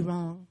did I do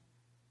wrong?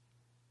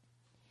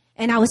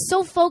 And I was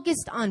so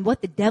focused on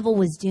what the devil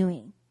was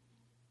doing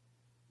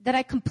that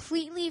I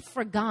completely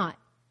forgot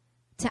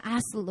to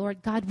ask the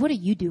Lord, God, what are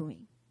you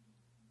doing?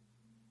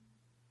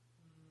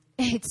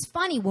 And it's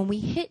funny, when we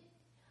hit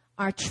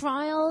our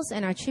trials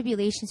and our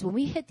tribulations, when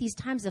we hit these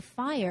times of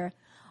fire,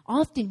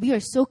 often we are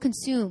so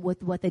consumed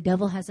with what the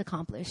devil has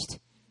accomplished.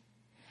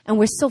 And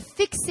we're so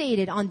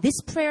fixated on this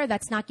prayer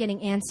that's not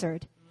getting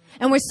answered.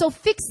 And we're so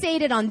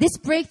fixated on this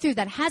breakthrough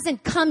that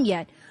hasn't come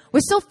yet. We're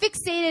so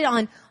fixated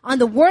on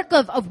the work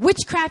of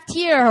witchcraft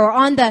here, or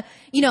on the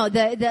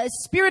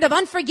spirit of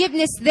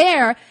unforgiveness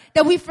there,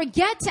 that we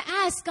forget to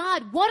ask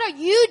God, what are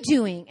you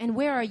doing and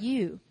where are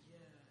you?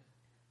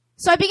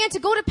 So I began to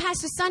go to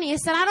Pastor Sonny. I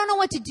said, I don't know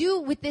what to do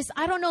with this.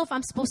 I don't know if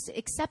I'm supposed to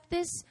accept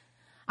this.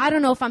 I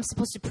don't know if I'm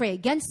supposed to pray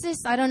against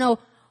this. I don't know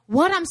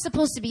what I'm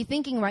supposed to be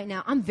thinking right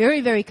now. I'm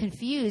very, very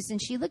confused. And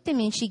she looked at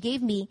me and she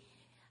gave me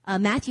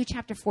Matthew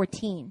chapter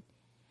 14.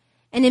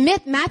 And in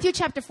Matthew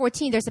chapter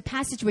 14, there's a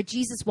passage where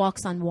Jesus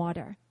walks on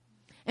water.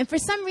 And for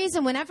some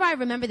reason, whenever I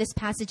remember this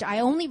passage, I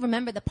only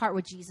remember the part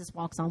where Jesus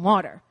walks on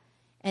water.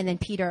 And then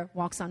Peter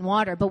walks on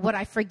water. But what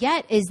I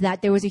forget is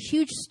that there was a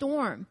huge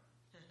storm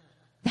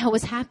that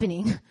was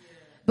happening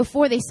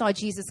before they saw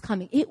Jesus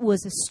coming. It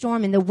was a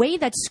storm. And the way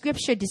that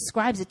Scripture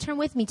describes it, turn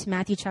with me to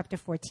Matthew chapter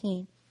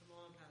 14. Come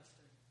on, Pastor.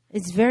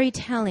 It's very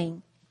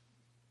telling.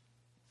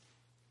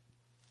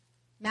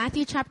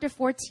 Matthew chapter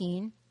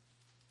 14.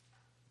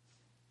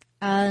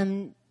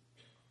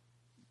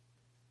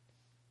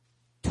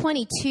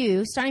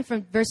 22, starting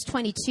from verse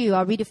 22,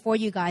 I'll read it for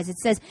you guys. It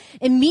says,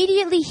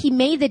 immediately he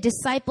made the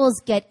disciples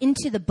get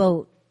into the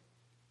boat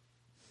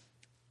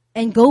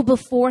and go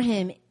before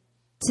him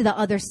to the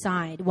other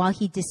side while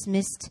he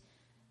dismissed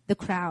the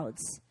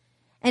crowds.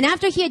 And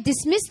after he had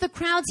dismissed the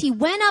crowds, he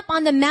went up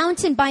on the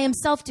mountain by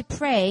himself to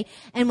pray.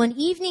 And when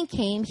evening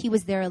came, he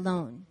was there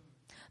alone.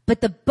 But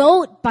the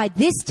boat by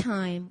this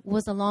time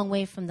was a long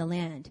way from the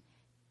land,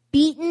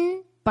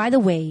 beaten by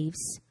the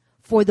waves,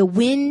 for the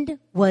wind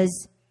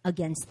was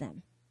against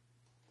them.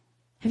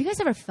 Have you guys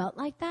ever felt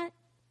like that?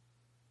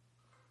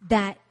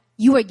 That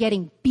you are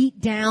getting beat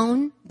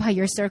down by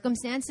your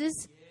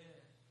circumstances?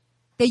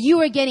 That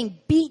you are getting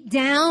beat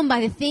down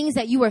by the things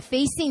that you are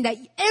facing, that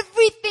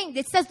everything,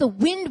 that says the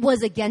wind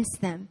was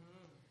against them.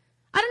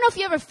 I don't know if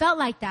you ever felt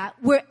like that,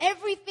 where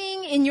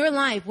everything in your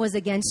life was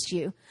against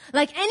you.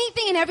 Like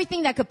anything and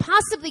everything that could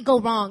possibly go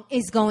wrong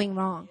is going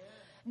wrong.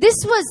 This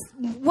was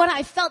what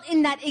I felt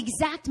in that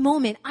exact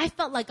moment. I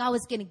felt like I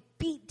was getting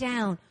beat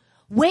down.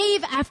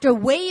 Wave after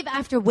wave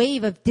after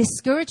wave of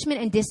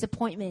discouragement and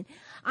disappointment.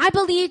 I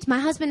believed, my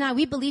husband and I,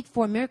 we believed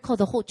for a miracle.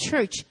 The whole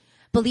church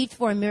believed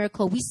for a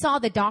miracle. We saw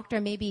the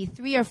doctor maybe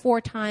 3 or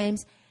 4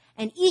 times.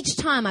 And each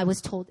time I was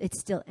told it's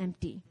still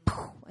empty.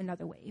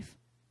 Another wave.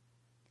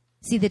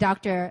 See the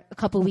doctor a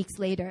couple weeks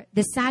later.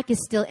 The sack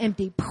is still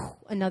empty.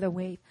 Another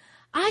wave.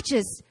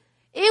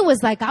 It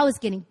was like I was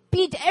getting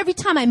beat. Every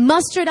time I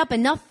mustered up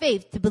enough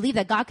faith to believe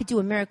that God could do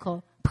a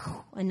miracle,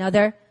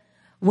 another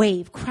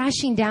wave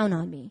crashing down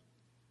on me.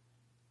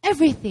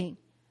 Everything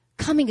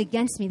coming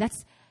against me.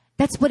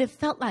 That's what it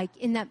felt like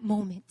in that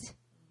moment.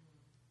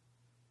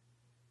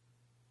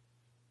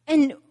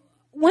 And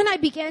when I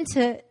began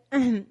to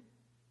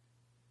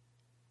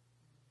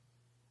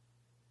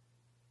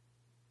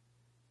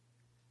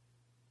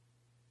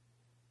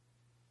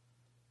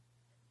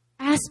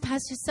asked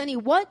Pastor Sunny,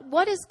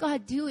 what is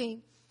God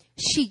doing?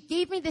 She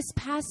gave me this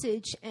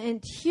passage,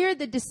 and here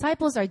the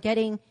disciples are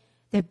getting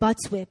their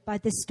butts whipped by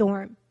the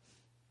storm.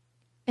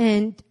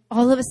 And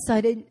all of a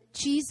sudden,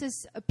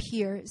 Jesus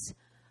appears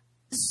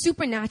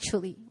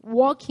supernaturally,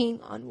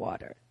 walking on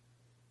water.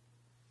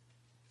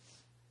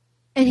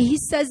 And he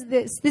says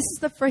this is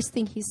the first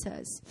thing he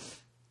says.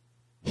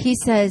 He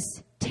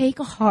says, take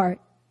heart,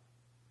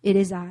 it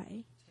is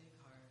I.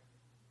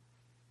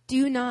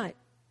 Do not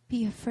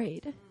be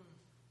afraid.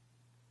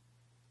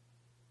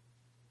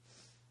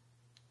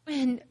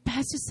 And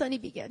Pastor Sonny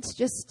began to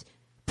just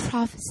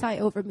prophesy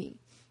over me.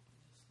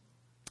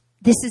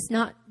 This is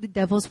not the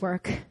devil's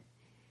work.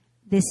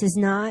 This is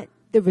not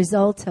the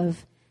result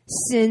of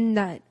sin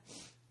that,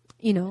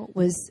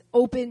 was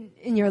open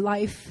in your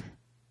life.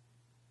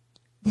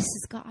 This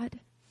is God.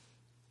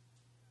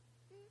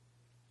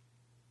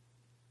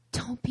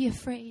 Don't be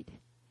afraid.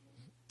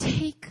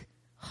 Take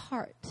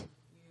heart.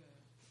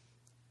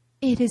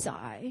 It is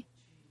I.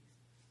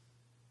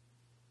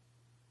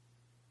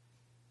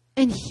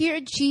 And here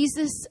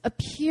Jesus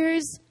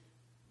appears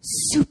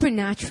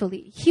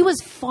supernaturally. He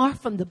was far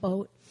from the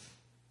boat.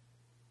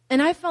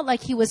 And I felt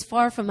like he was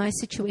far from my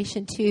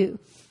situation too.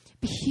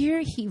 But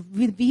here he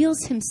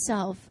reveals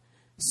himself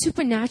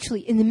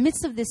supernaturally in the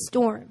midst of this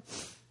storm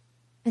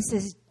and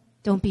says,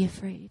 don't be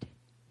afraid.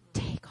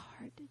 Take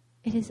heart.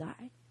 It is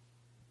I.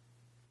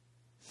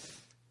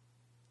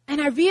 And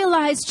I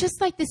realized,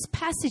 just like this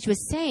passage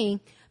was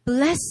saying,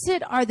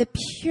 blessed are the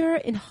pure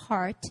in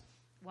heart.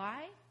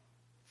 Why?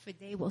 For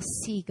they will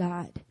see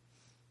God.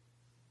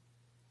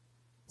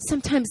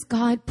 Sometimes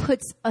God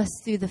puts us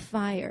through the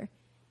fire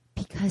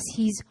because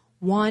he's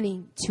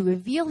wanting to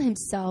reveal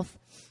himself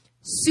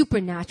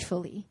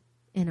supernaturally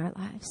in our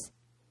lives.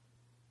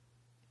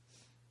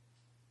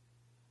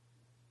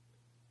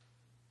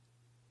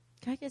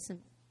 Can I get some?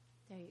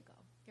 There you go.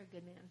 You're a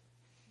good man.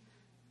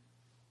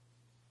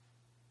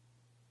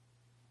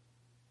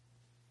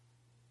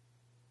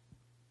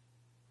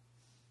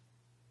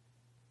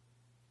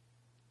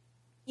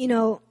 You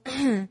know,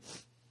 in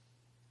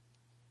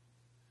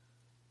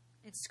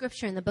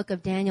scripture in the book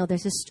of Daniel,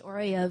 there's a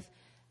story of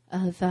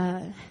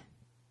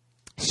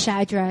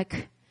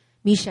Shadrach,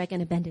 Meshach,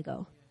 and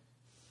Abednego.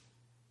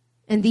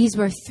 And these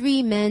were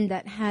three men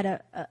that had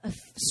a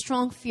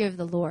strong fear of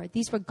the Lord.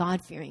 These were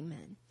God-fearing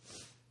men.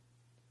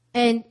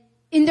 And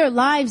in their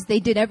lives, they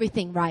did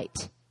everything right.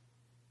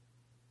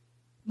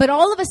 But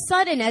all of a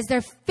sudden, as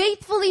they're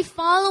faithfully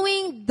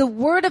following the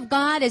word of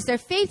God, as they're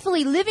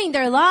faithfully living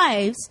their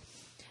lives,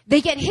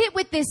 they get hit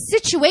with this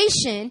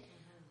situation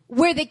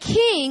where the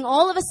king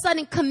all of a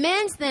sudden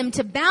commands them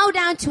to bow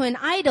down to an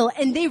idol,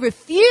 and they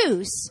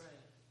refuse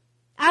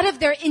out of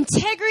their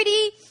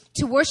integrity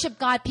to worship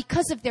God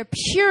because of their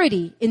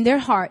purity in their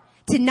heart,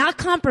 to not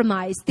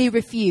compromise. They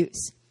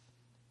refuse.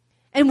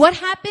 And what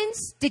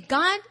happens? Did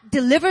God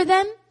deliver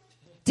them?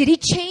 Did he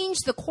change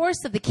the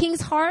course of the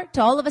king's heart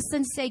to all of a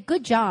sudden say,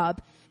 good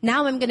job,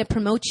 now I'm going to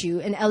promote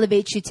you and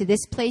elevate you to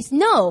this place?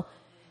 No.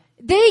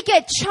 They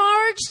get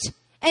charged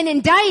and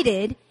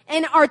indicted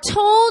and are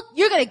told,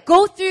 you're going to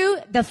go through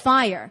the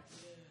fire.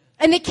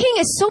 And the king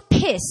is so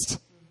pissed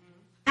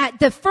at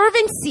the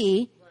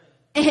fervency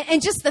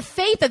and just the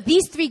faith of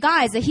these three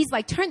guys that he's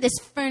like, turn this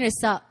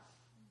furnace up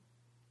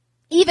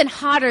even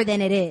hotter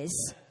than it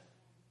is.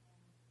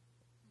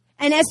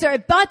 And as they're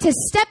about to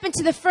step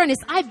into the furnace,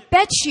 I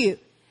bet you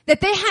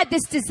that they had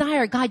this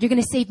desire, God, you're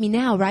going to save me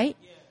now, right?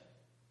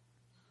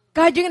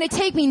 God, you're going to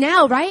take me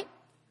now, right?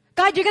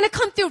 God, you're going to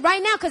come through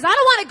right now because I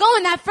don't want to go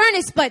in that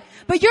furnace,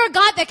 but you're a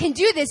God that can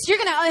do this. You're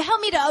going to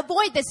help me to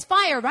avoid this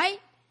fire, right?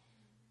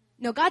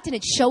 No, God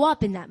didn't show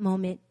up in that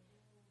moment.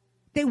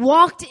 They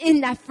walked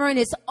in that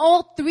furnace,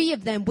 all three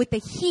of them, with the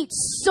heat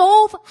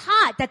so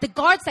hot that the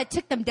guards that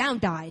took them down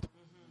died.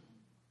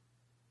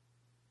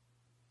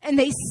 And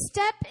they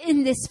step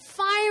in this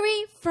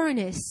fiery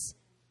furnace.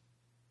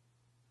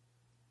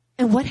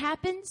 And what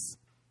happens?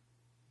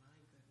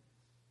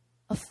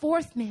 A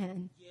fourth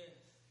man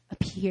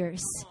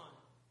appears.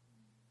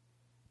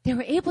 They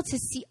were able to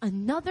see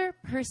another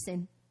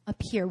person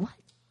appear. What?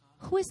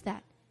 Who is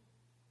that?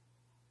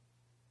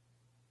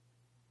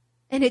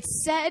 And it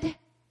said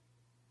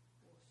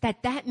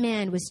that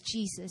man was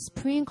Jesus,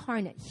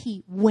 pre-incarnate.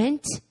 He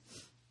went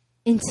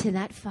into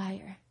that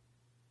fire.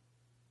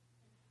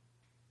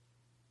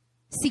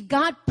 See,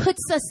 God puts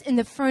us in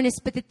the furnace,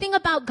 but the thing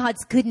about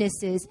God's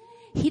goodness is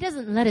he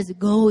doesn't let us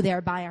go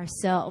there by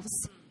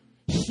ourselves.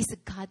 He's a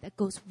God that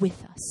goes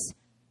with us.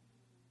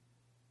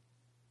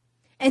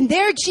 And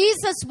there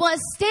Jesus was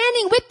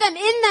standing with them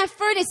in that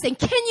furnace, and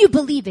can you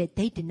believe it?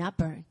 They did not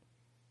burn.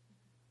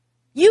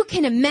 You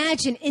can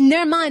imagine in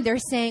their mind, they're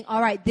saying,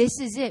 all right, this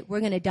is it. We're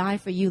going to die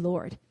for you,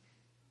 Lord.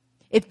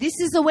 If this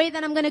is the way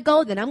that I'm going to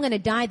go, then I'm going to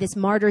die this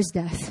martyr's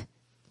death.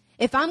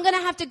 If I'm going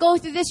to have to go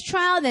through this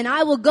trial, then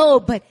I will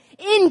go. But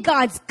in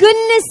God's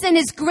goodness and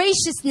his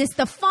graciousness,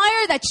 the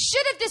fire that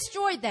should have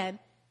destroyed them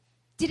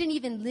didn't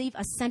even leave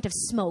a scent of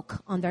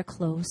smoke on their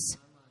clothes.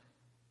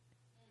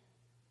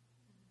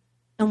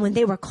 And when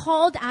they were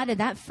called out of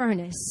that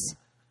furnace,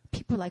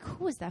 people were like,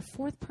 who was that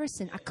fourth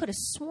person? I could have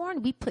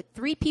sworn we put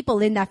 3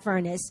 people in that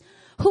furnace.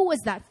 Who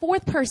was that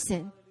fourth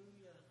person?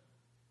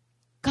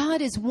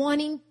 God is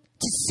wanting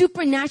to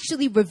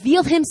supernaturally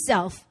reveal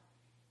himself.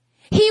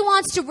 He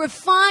wants to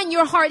refine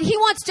your heart. He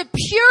wants to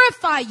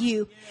purify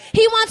you.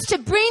 He wants to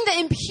bring the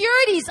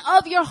impurities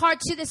of your heart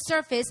to the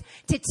surface,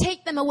 to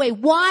take them away.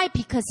 Why?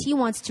 Because he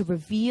wants to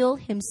reveal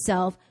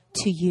himself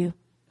to you.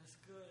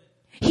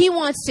 He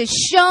wants to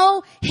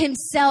show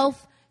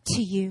himself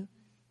to you.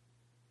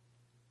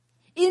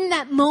 In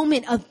that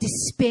moment of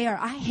despair,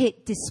 I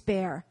hit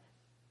despair.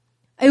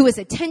 It was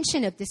a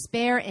tension of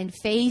despair and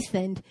faith,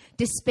 and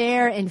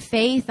despair and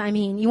faith. I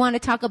mean, you want to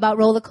talk about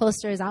roller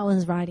coasters? I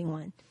was riding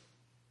one.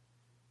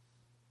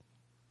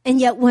 And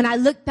yet when I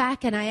look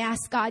back and I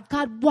ask God,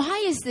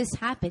 why is this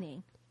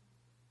happening?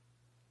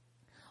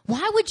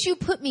 Why would you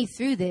put me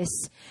through this?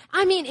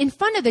 I mean, in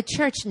front of the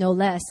church, no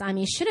less. I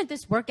mean, shouldn't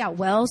this work out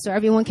well so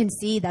everyone can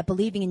see that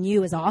believing in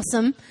you is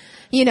awesome?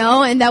 You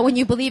know, and that when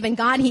you believe in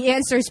God, he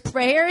answers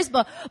prayers.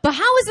 But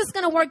how is this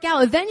going to work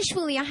out?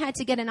 Eventually, I had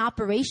to get an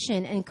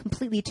operation and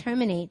completely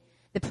terminate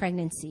the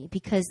pregnancy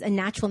because a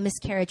natural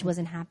miscarriage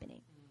wasn't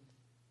happening.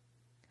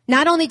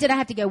 Not only did I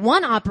have to get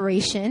one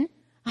operation,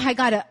 I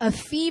got a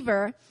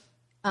fever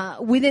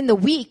within the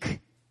week,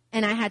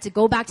 and I had to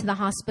go back to the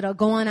hospital,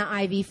 go on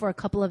an IV for a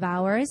couple of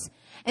hours.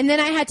 And then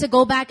I had to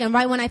go back, and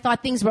right when I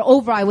thought things were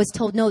over, I was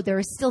told, no, there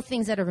are still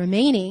things that are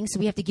remaining, so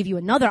we have to give you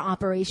another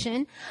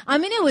operation. I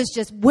mean, it was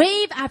just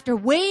wave after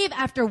wave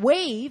after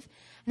wave.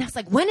 And I was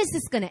like, when is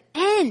this going to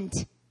end?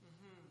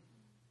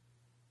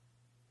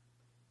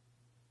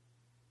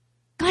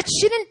 God,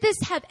 shouldn't this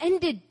have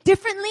ended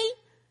differently?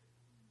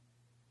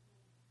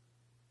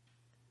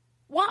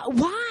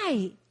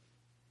 Why?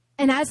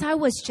 And as I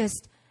was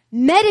just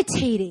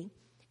meditating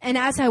and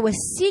as I was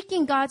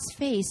seeking God's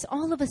face,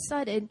 all of a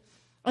sudden,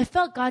 I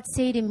felt God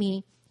say to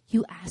me,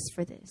 you asked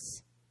for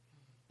this.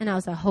 And I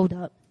was like, hold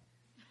up.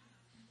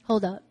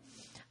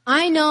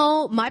 I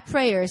know my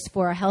prayers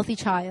for a healthy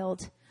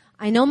child.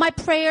 I know my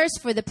prayers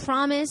for the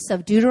promise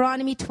of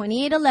Deuteronomy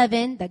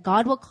 28:11, that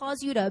God will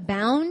cause you to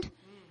abound,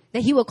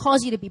 that he will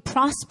cause you to be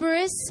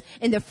prosperous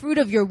in the fruit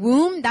of your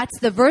womb. That's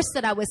the verse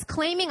that I was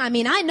claiming. I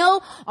mean, I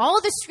know all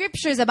the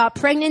scriptures about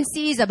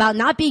pregnancies, about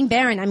not being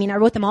barren. I mean, I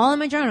wrote them all in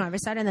my journal. I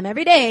recited them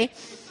every day.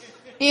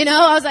 You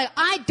know, I was like,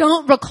 I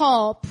don't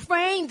recall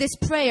praying this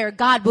prayer,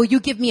 God, will you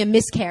give me a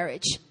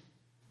miscarriage?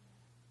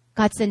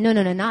 God said, no,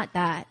 not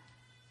that.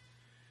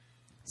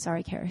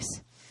 Sorry,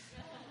 Karis.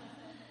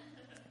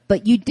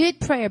 But you did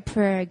pray a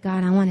prayer,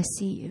 God, I want to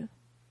see you.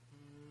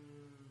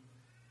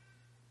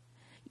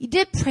 You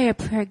did pray a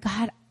prayer,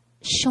 God,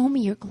 show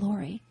me your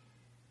glory.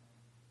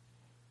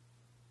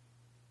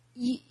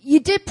 You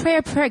did pray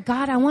a prayer,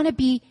 God, I want to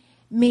be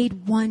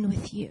made one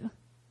with you.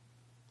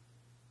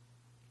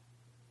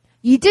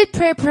 You did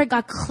pray a prayer,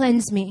 God,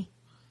 cleanse me.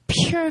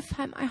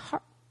 Purify my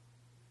heart.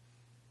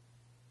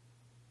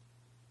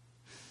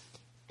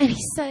 And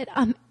he said,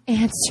 I'm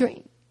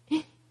answering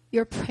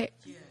your prayer.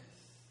 Yes.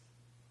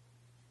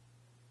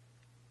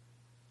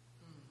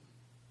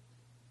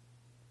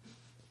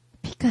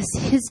 Because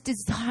his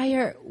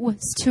desire was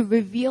to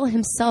reveal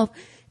himself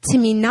to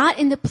me, not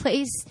in the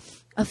place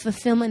of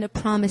fulfillment of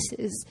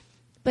promises,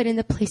 but in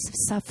the place of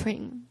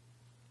suffering.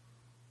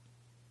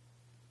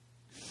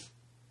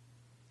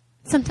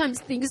 Sometimes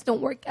things don't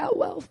work out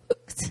well,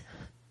 folks.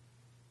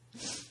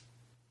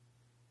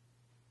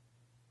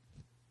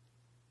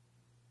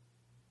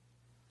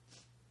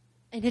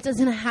 And it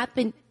doesn't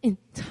happen in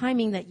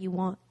timing that you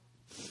want.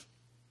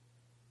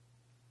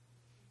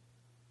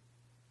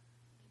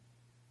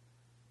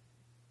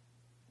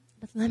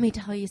 But let me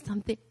tell you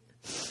something.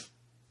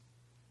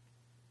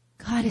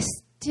 God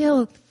is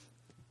still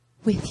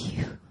with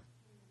you.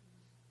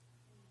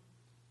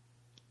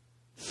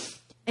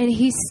 And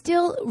he's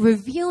still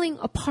revealing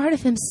a part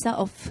of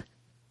himself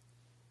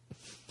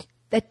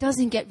that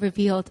doesn't get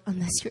revealed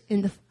unless you're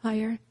in the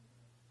fire.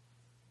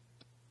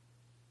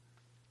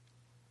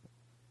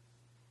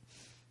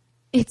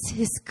 It's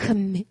his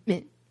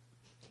commitment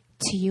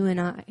to you and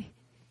I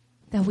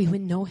that we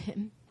would know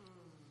him.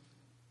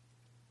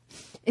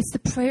 It's the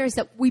prayers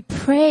that we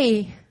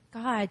pray,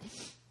 God,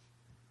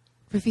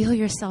 reveal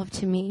yourself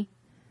to me.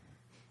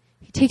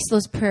 He takes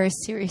those prayers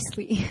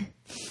seriously.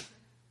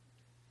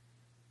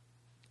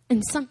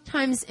 And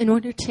sometimes in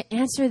order to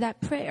answer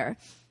that prayer,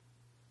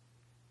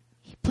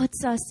 he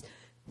puts us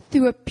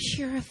through a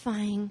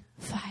purifying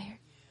fire.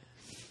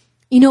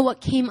 You know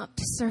what came up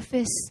to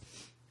surface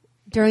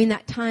during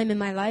that time in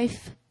my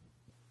life?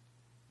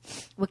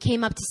 What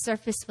came up to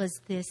surface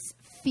was this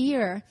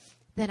fear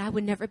that I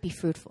would never be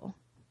fruitful.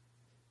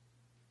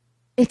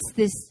 It's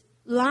this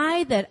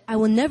lie that I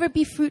will never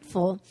be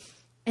fruitful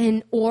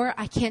or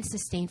I can't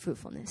sustain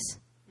fruitfulness.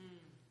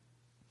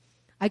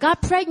 I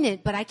got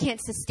pregnant, but I can't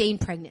sustain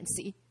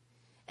pregnancy.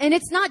 And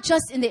it's not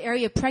just in the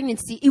area of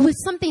pregnancy. It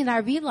was something that I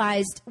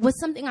realized was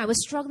something I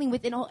was struggling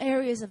with in all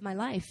areas of my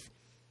life.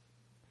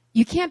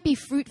 You can't be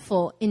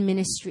fruitful in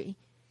ministry.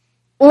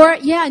 Or,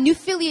 New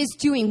Philly is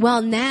doing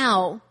well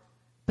now,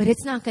 but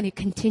it's not going to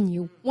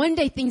continue. One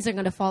day things are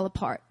going to fall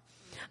apart.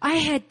 I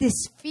had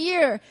this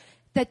fear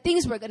that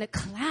things were going to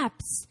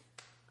collapse.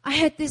 I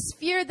had this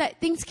fear that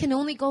things can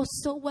only go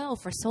so well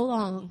for so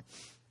long.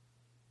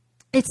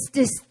 It's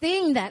this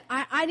thing that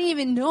I didn't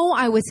even know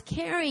I was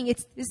carrying.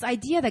 It's this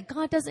idea that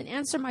God doesn't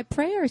answer my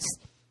prayers.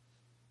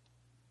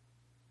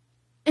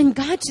 And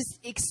God just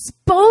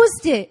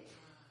exposed it.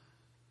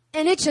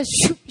 And it just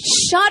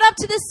shot up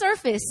to the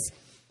surface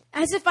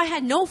as if I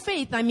had no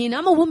faith. I mean,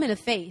 I'm a woman of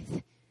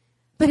faith.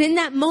 But in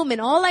that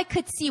moment, all I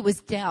could see was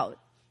doubt.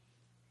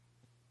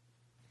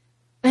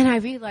 And I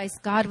realized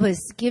God was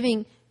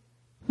giving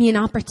me an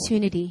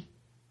opportunity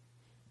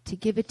to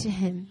give it to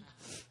him.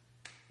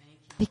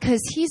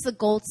 Because he's the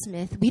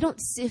goldsmith. We don't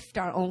sift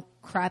our own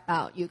crap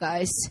out, you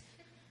guys.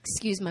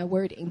 Excuse my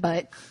wording,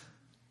 but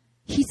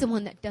he's the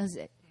one that does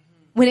it.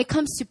 When it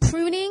comes to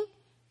pruning,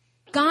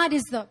 God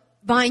is the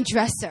vine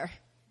dresser.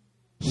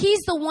 He's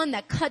the one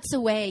that cuts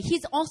away.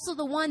 He's also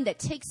the one that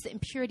takes the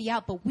impurity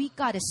out, but we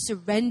got to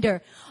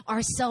surrender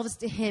ourselves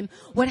to him.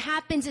 What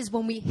happens is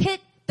when we hit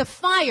the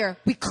fire,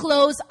 we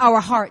close our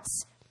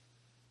hearts.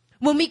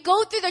 When we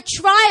go through the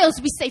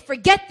trials, we say,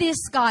 forget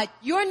this, God.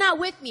 You're not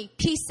with me.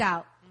 Peace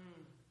out.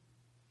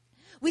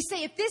 We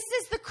say, if this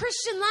is the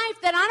Christian life,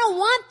 then I don't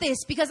want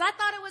this because I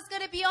thought it was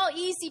going to be all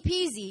easy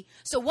peasy.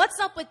 So what's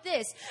up with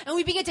this? And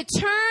we begin to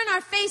turn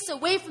our face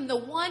away from the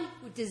one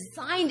who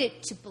designed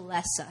it to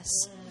bless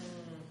us.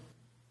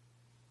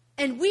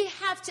 And we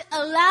have to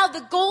allow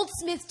the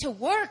goldsmith to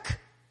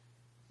work.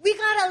 We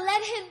got to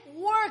let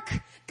him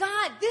work.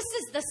 God, this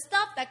is the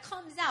stuff that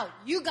comes out.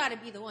 You got to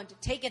be the one to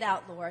take it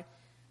out, Lord,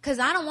 because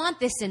I don't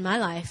want this in my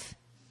life.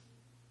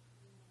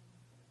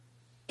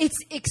 It's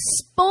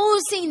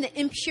exposing the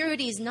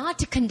impurities, not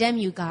to condemn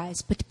you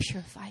guys, but to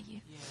purify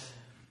you. Yeah.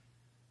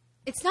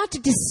 It's not to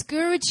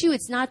discourage you.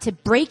 It's not to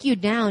break you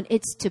down.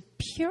 It's to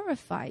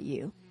purify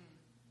you.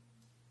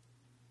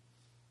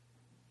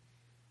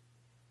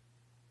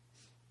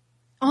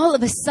 All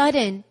of a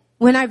sudden,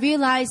 when I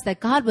realized that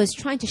God was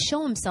trying to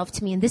show himself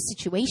to me in this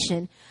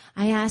situation,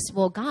 I asked,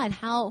 well, God,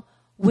 how,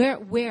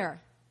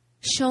 where?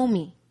 Show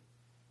me.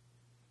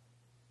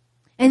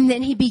 And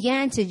then he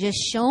began to just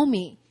show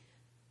me,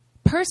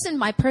 person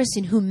by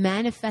person, who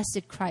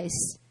manifested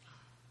Christ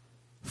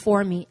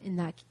for me in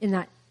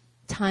that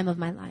time of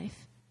my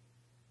life.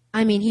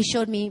 I mean, he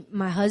showed me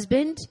my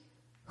husband,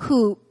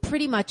 who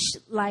pretty much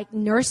like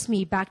nursed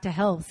me back to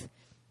health.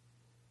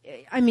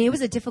 I mean, it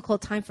was a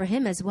difficult time for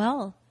him as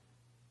well.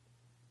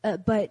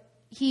 But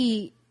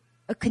he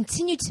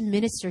continued to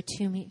minister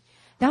to me.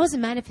 That was a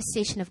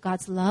manifestation of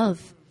God's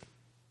love.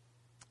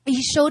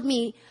 He showed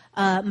me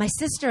my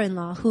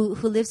sister-in-law who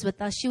lives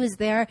with us. She was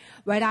there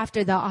right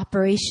after the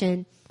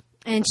operation.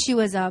 And she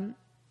was,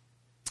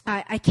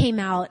 I came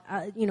out,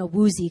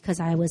 woozy because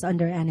I was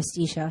under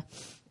anesthesia.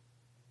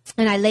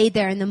 And I laid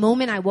there. And the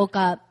moment I woke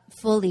up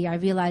fully, I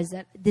realized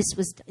that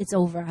it's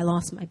over. I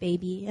lost my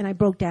baby. And I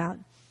broke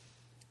down.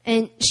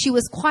 And she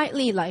was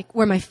quietly, like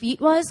where my feet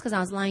was, because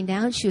I was lying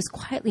down, she was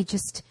quietly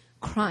just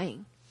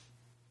crying.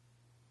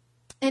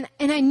 And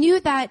I knew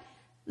that,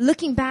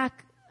 looking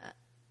back,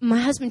 my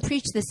husband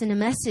preached this in a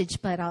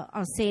message, but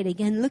I'll say it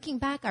again. Looking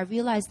back, I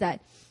realized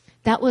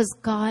that was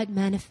God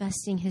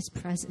manifesting his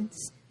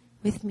presence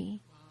with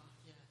me.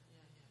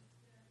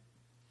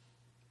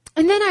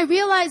 And then I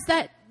realized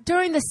that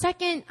during the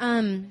second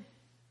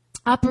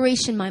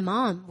operation, my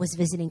mom was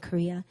visiting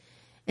Korea.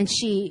 And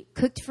she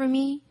cooked for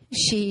me.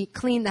 She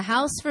cleaned the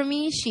house for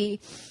me. She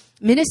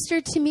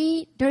ministered to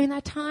me during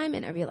that time.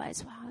 And I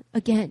realized, wow,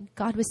 again,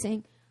 God was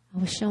saying, I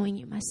was showing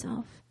you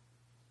myself.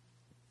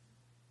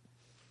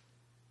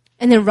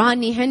 And then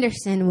Rodney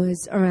Henderson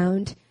was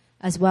around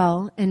as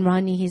well. And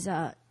Rodney, he's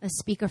a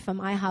speaker from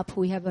IHOP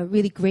who we have a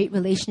really great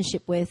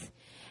relationship with.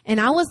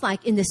 And I was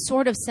like in this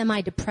sort of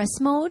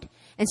semi-depressed mode.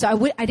 And so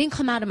I didn't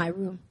come out of my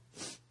room.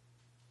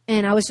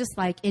 And I was just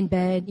like in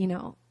bed,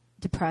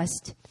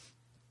 depressed,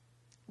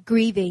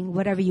 grieving,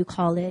 whatever you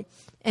call it.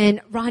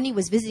 And Rodney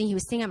was visiting. He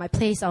was staying at my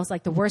place. I was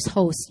like the worst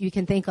host you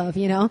can think of,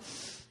 And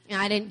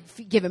I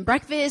didn't give him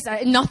breakfast,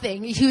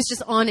 nothing. He was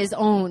just on his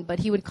own. But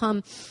he would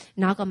come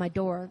knock on my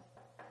door.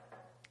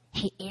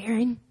 Hey,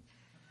 Erin.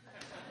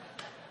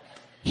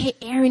 Hey,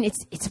 Erin,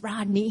 it's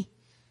Rodney.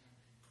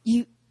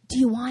 Do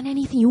you want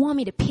anything? You want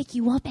me to pick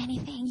you up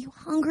anything? You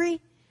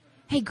hungry?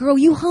 Hey, girl,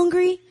 you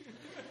hungry?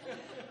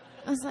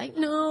 I was like,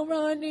 no,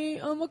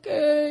 Rodney, I'm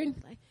okay.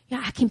 Like,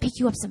 yeah, I can pick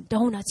you up some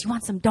donuts. You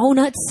want some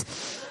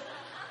donuts?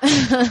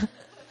 I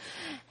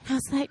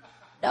was like,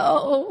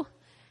 no.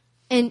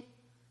 And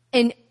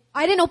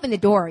I didn't open the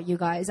door, you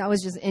guys. I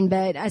was just in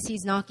bed as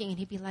he's knocking, and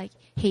he'd be like,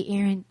 hey,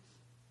 Erin,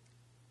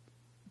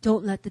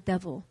 don't let the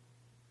devil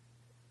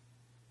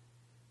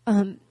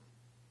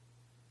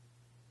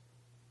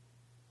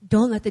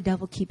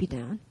keep you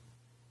down.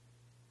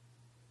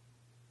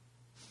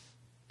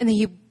 And then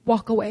he'd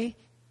walk away.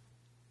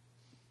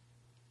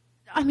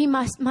 I mean,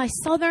 my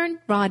southern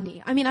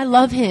Rodney. I mean, I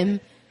love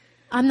him.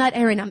 I'm not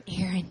Erin, I'm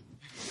Erin.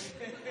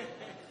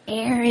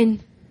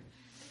 Erin.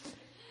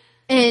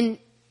 And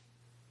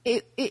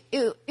it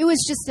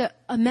was just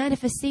a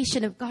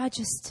manifestation of God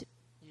just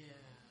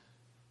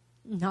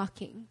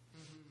knocking.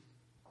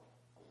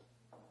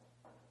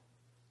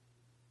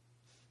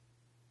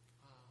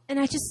 And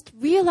I just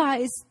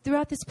realized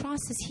throughout this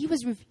process, he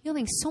was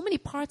revealing so many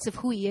parts of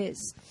who he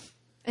is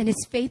and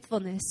his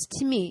faithfulness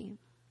to me.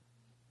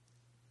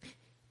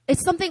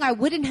 It's something I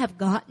wouldn't have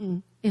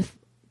gotten if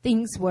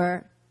things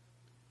were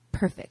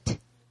perfect.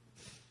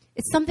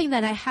 It's something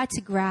that I had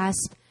to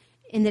grasp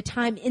in the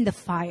time in the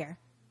fire.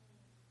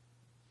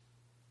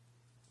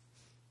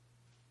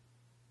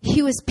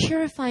 He was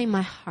purifying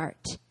my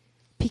heart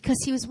because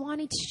he was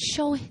wanting to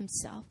show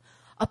himself,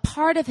 a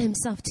part of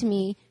himself to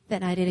me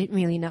that I didn't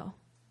really know.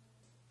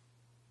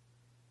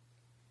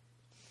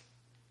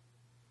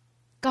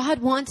 God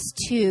wants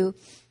to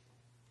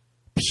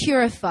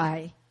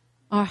purify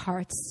our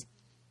hearts.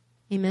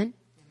 Amen?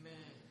 Amen.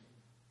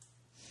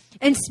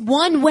 And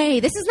one way,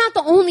 this is not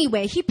the only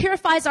way. He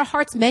purifies our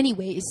hearts many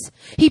ways.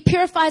 He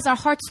purifies our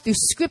hearts through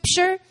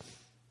Scripture.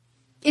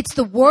 It's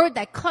the Word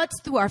that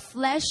cuts through our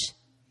flesh,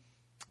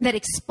 that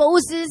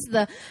exposes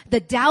the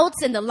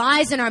doubts and the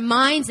lies in our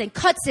minds and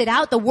cuts it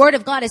out. The Word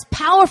of God is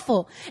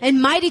powerful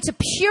and mighty to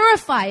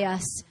purify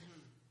us.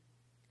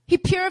 He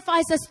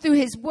purifies us through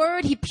His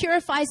Word. He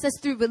purifies us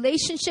through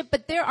relationship.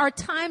 But there are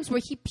times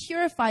where He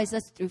purifies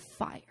us through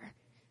fire.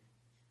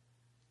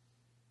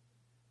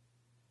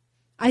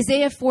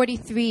 Isaiah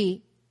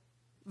 43,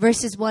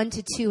 verses 1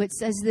 to 2, it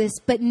says this,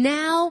 but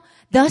now,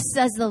 thus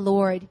says the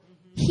Lord,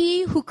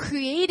 He who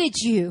created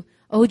you,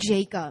 O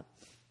Jacob,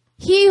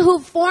 He who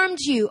formed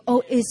you,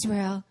 O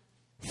Israel,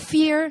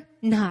 fear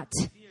not,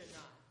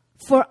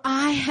 for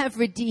I have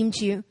redeemed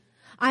you.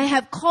 I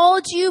have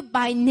called you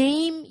by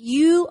name.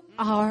 You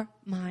are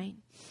mine.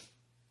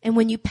 And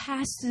when you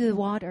pass through the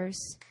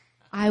waters,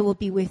 I will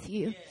be with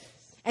you.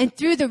 And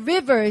through the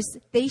rivers,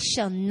 they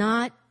shall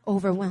not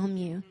overwhelm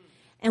you.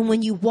 And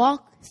when you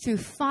walk through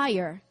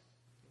fire,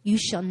 you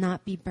shall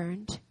not be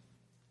burned.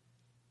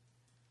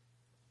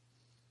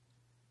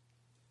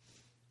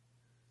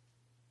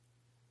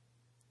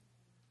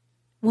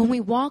 When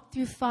we walk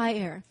through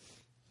fire,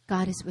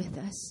 God is with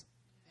us.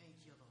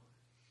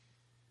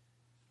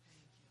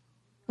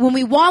 When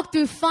we walk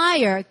through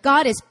fire,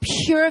 God is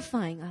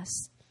purifying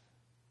us.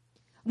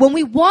 When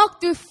we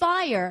walk through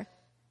fire,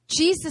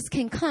 Jesus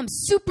can come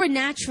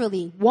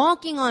supernaturally,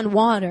 walking on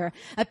water,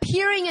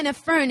 appearing in a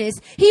furnace.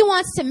 He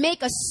wants to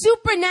make a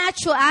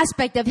supernatural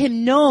aspect of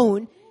him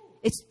known.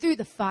 It's through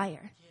the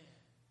fire.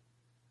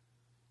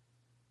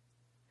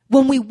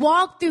 When we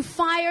walk through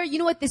fire, you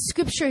know what the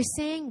scripture is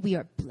saying? We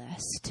are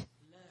blessed.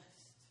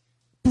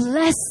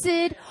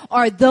 Blessed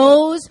are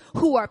those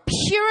who are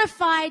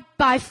purified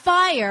by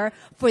fire,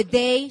 for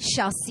they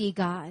shall see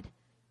God.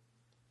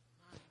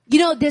 You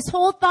know, this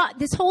whole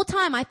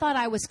time I thought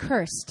I was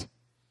cursed.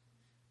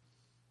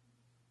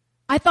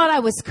 I thought I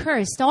was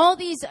cursed. All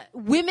these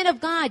women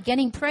of God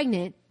getting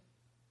pregnant,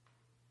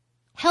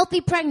 healthy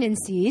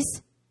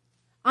pregnancies.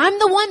 I'm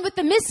the one with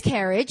the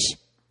miscarriage.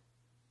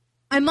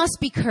 I must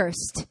be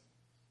cursed.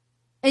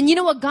 And you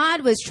know what?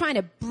 God was trying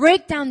to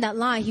break down that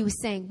lie. He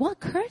was saying, what,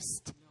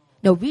 cursed?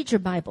 No, read your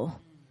Bible.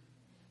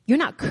 You're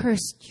not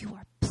cursed. You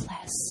are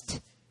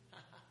blessed.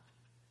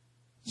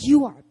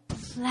 You are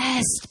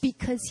blessed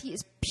because he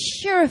is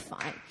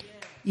purifying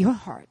your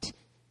heart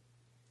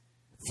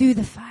through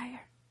the fire.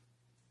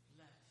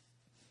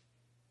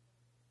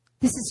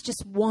 This is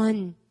just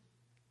one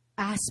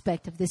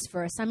aspect of this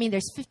verse. I mean,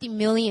 there's 50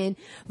 million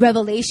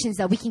revelations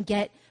that we can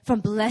get from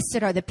blessed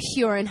are the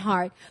pure in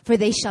heart, for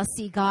they shall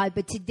see God.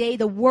 But today,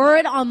 the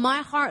word on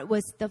my heart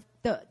was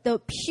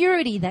the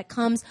purity that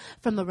comes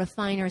from a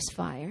refiner's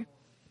fire.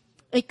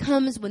 It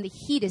comes when the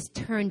heat is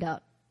turned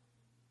up.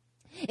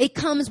 It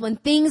comes when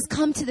things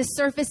come to the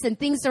surface and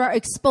things are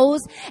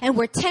exposed and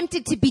we're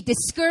tempted to be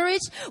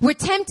discouraged. We're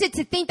tempted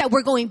to think that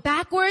we're going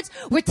backwards.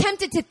 We're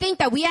tempted to think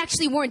that we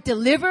actually weren't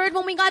delivered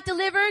when we got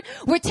delivered.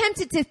 We're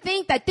tempted to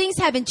think that things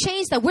haven't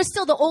changed, that we're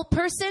still the old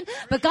person.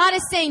 But God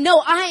is saying,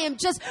 no, I am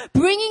just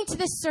bringing to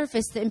the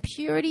surface the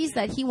impurities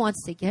that he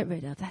wants to get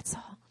rid of. That's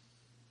all.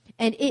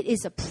 And it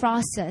is a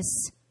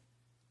process.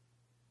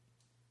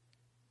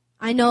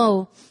 I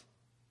know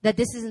that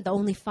this isn't the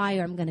only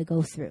fire I'm going to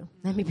go through.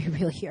 Let me be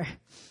real here.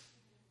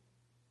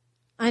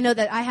 I know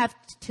that I have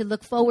to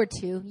look forward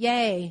to,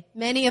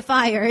 many a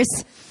fires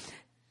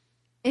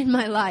in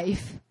my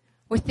life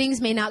where things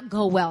may not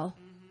go well.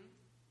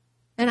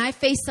 And I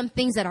face some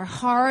things that are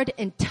hard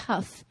and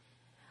tough,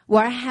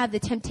 where I have the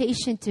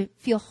temptation to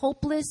feel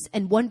hopeless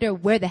and wonder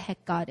where the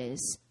heck God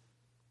is.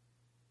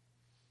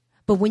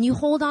 But when you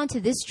hold on to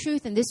this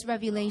truth and this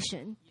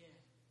revelation,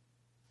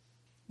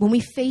 when we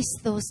face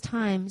those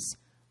times,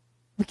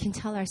 we can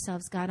tell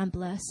ourselves, God, I'm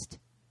blessed.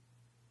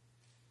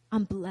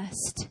 I'm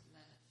blessed.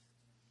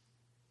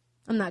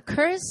 I'm not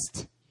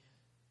cursed.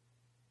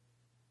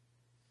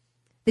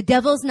 The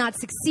devil's not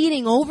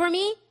succeeding over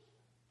me.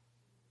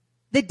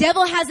 The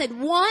devil hasn't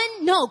won.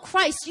 No,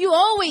 Christ, you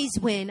always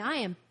win. I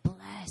am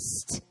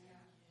blessed.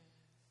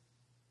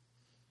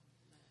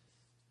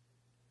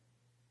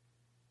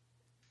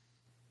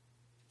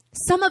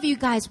 Some of you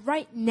guys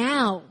right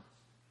now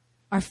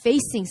are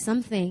facing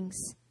some things.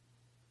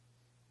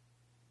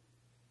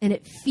 And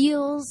it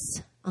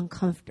feels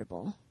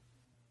uncomfortable.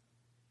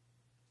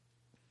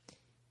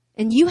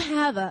 And you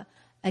have a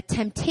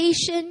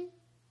temptation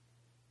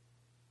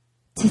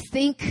to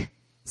think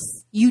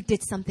you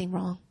did something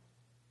wrong.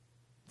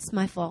 It's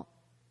my fault.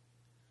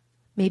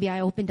 Maybe I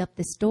opened up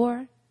this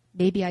door.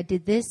 Maybe I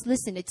did this.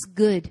 Listen, it's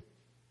good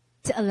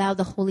to allow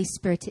the Holy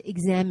Spirit to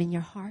examine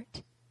your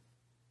heart.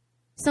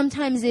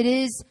 Sometimes it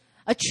is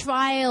a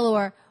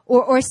trial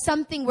or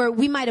something where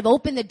we might have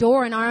opened the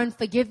door in our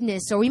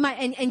unforgiveness, or we might,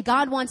 and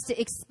God wants to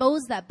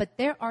expose that. But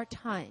there are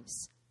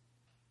times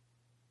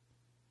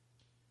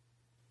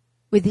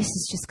where this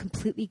is just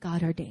completely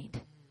God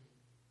ordained.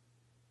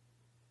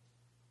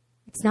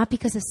 It's not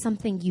because of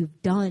something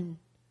you've done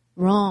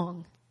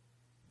wrong.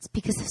 It's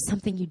because of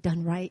something you've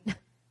done right.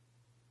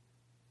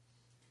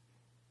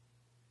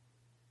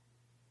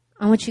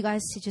 I want you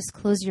guys to just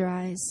close your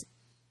eyes.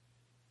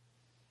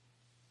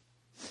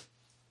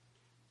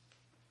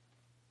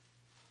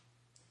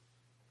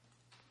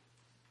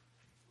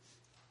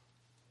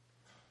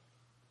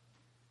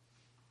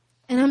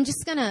 And I'm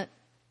just going to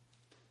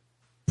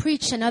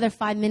preach another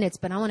 5 minutes,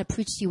 but I want to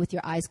preach to you with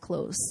your eyes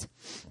closed.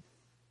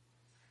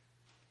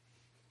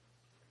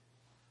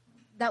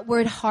 That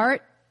word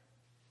heart,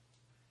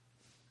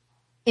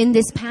 in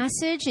this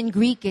passage, in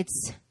Greek,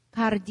 it's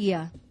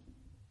kardia.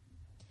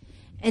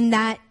 And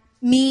that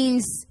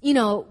means,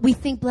 we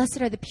think blessed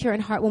are the pure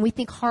in heart. When we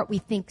think heart, we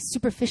think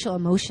superficial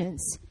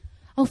emotions.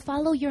 Oh,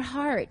 follow your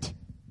heart.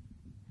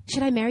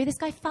 Should I marry this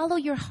guy? Follow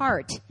your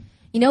heart.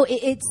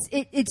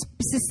 It's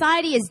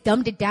society has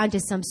dumbed it down to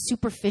some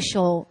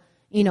superficial,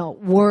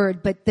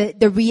 word. But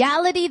the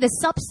reality, the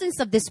substance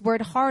of this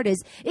word heart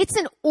is, it's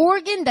an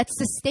organ that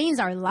sustains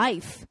our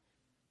life.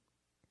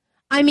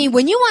 I mean,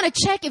 when you want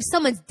to check if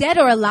someone's dead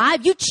or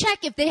alive, you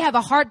check if they have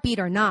a heartbeat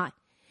or not.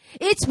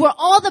 It's where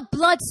all the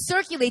blood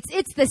circulates.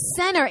 It's the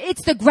center.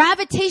 It's the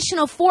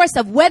gravitational force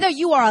of whether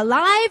you are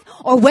alive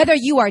or whether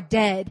you are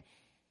dead.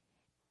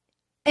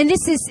 And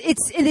it's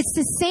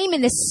the same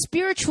in the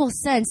spiritual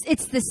sense.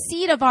 It's the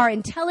seat of our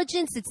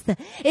intelligence. It's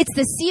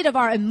the seat of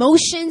our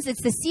emotions.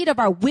 It's the seat of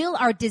our will,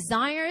 our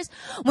desires.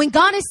 When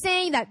God is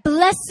saying that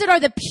blessed are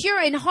the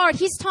pure in heart,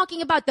 He's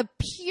talking about the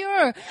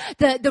pure,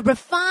 the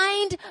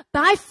refined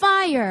by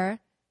fire,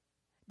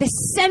 the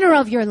center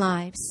of your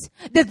lives,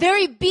 the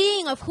very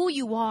being of who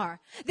you are,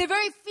 the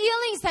very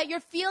feelings that you're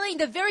feeling,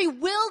 the very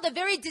will, the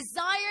very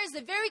desires, the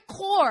very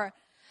core,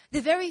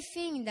 the very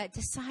thing that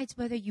decides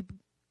whether you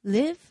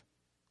live,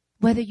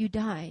 whether you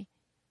die.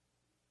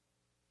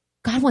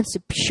 God wants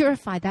to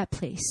purify that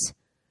place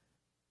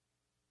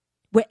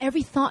where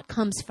every thought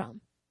comes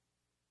from,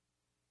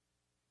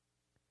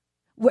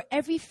 where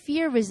every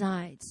fear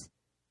resides.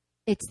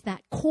 It's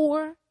that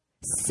core,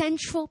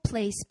 central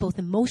place, both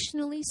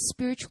emotionally,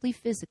 spiritually,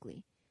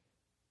 physically,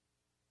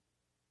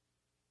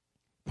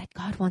 that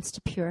God wants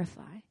to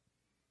purify.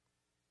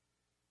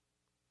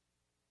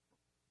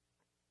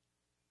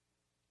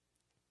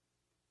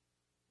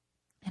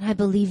 And I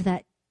believe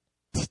that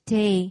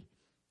Today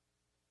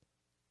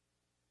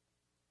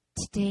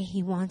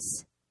He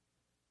wants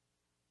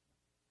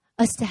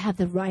us to have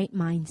the right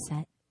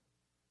mindset.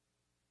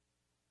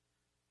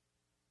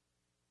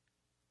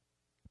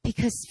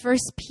 Because 1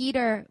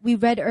 Peter, we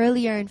read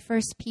earlier in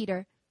 1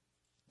 Peter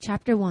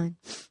chapter 1,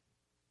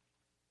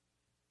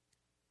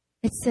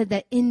 it said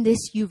that in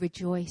this you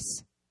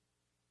rejoice.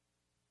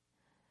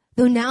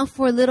 Though now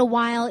for a little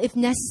while, if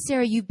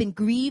necessary, you've been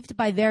grieved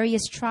by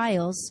various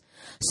trials,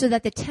 so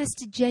that the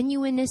tested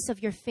genuineness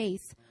of your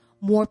faith,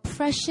 more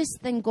precious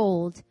than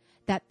gold,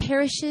 that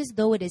perishes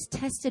though it is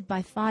tested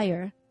by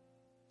fire,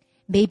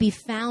 may be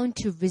found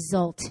to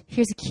result.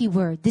 Here's a key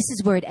word. This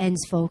is where it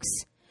ends, folks.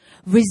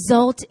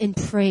 Result in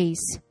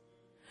praise.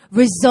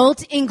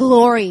 Result in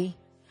glory.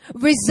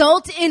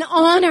 Result in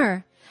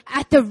honor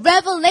at the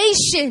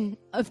revelation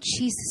of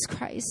Jesus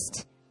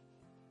Christ.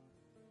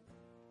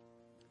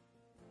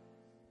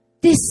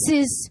 This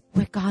is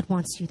where God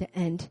wants you to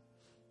end.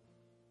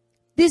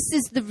 This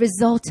is the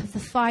result of the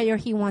fire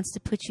He wants to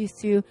put you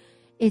through.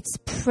 It's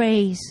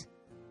praise,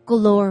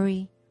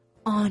 glory,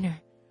 honor,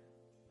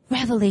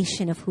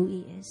 revelation of who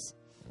He is.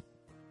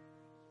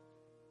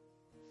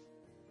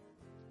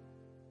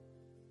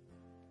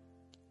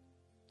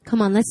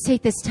 Come on, let's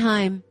take this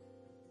time.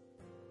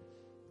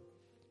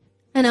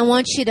 And I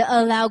want you to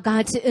allow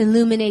God to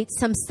illuminate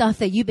some stuff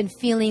that you've been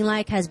feeling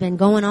like has been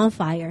going on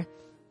fire.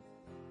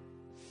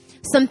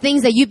 Some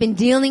things that you've been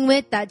dealing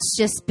with that's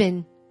just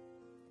been,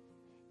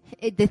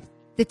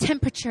 the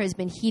temperature has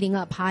been heating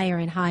up higher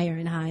and higher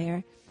and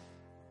higher.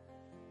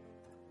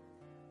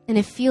 And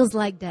it feels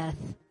like death.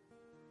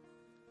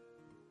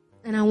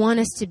 And I want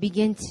us to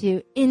begin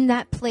to, in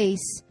that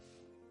place,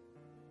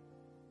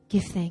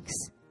 give thanks.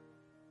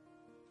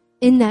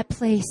 In that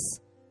place,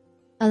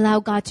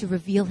 allow God to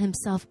reveal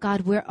Himself.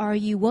 God, where are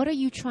you? What are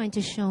you trying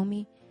to show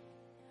me?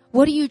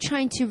 What are you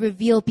trying to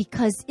reveal?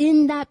 Because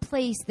in that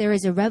place, there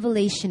is a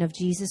revelation of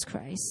Jesus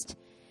Christ,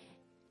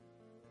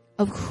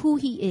 of who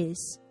He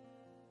is.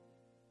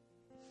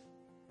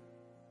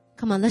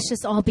 Come on, let's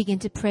just all begin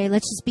to pray.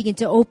 Let's just begin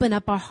to open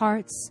up our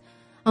hearts.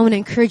 I want to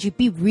encourage you,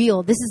 be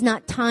real. This is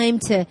not time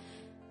to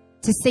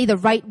say the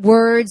right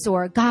words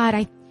or,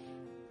 God,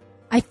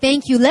 I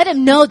thank you. Let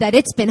Him know that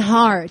it's been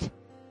hard.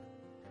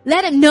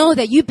 Let Him know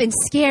that you've been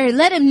scared.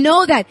 Let Him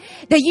know that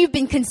you've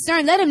been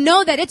concerned. Let Him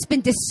know that it's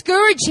been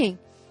discouraging.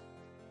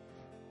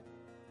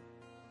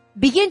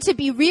 Begin to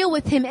be real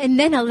with Him and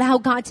then allow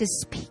God to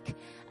speak.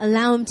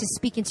 Allow Him to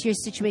speak into your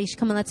situation.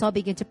 Come on, let's all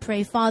begin to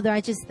pray. Father, I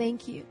just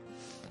thank you.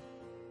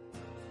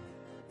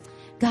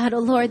 God, oh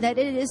Lord, that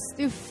it is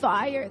through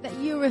fire that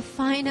you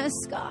refine us,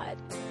 God.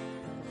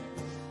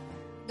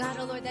 God,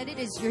 oh Lord, that it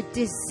is your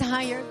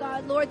desire,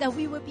 God, Lord, that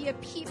we would be a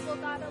people,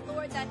 God, oh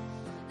Lord, that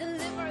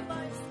live our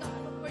lives, God,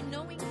 oh Lord,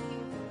 knowing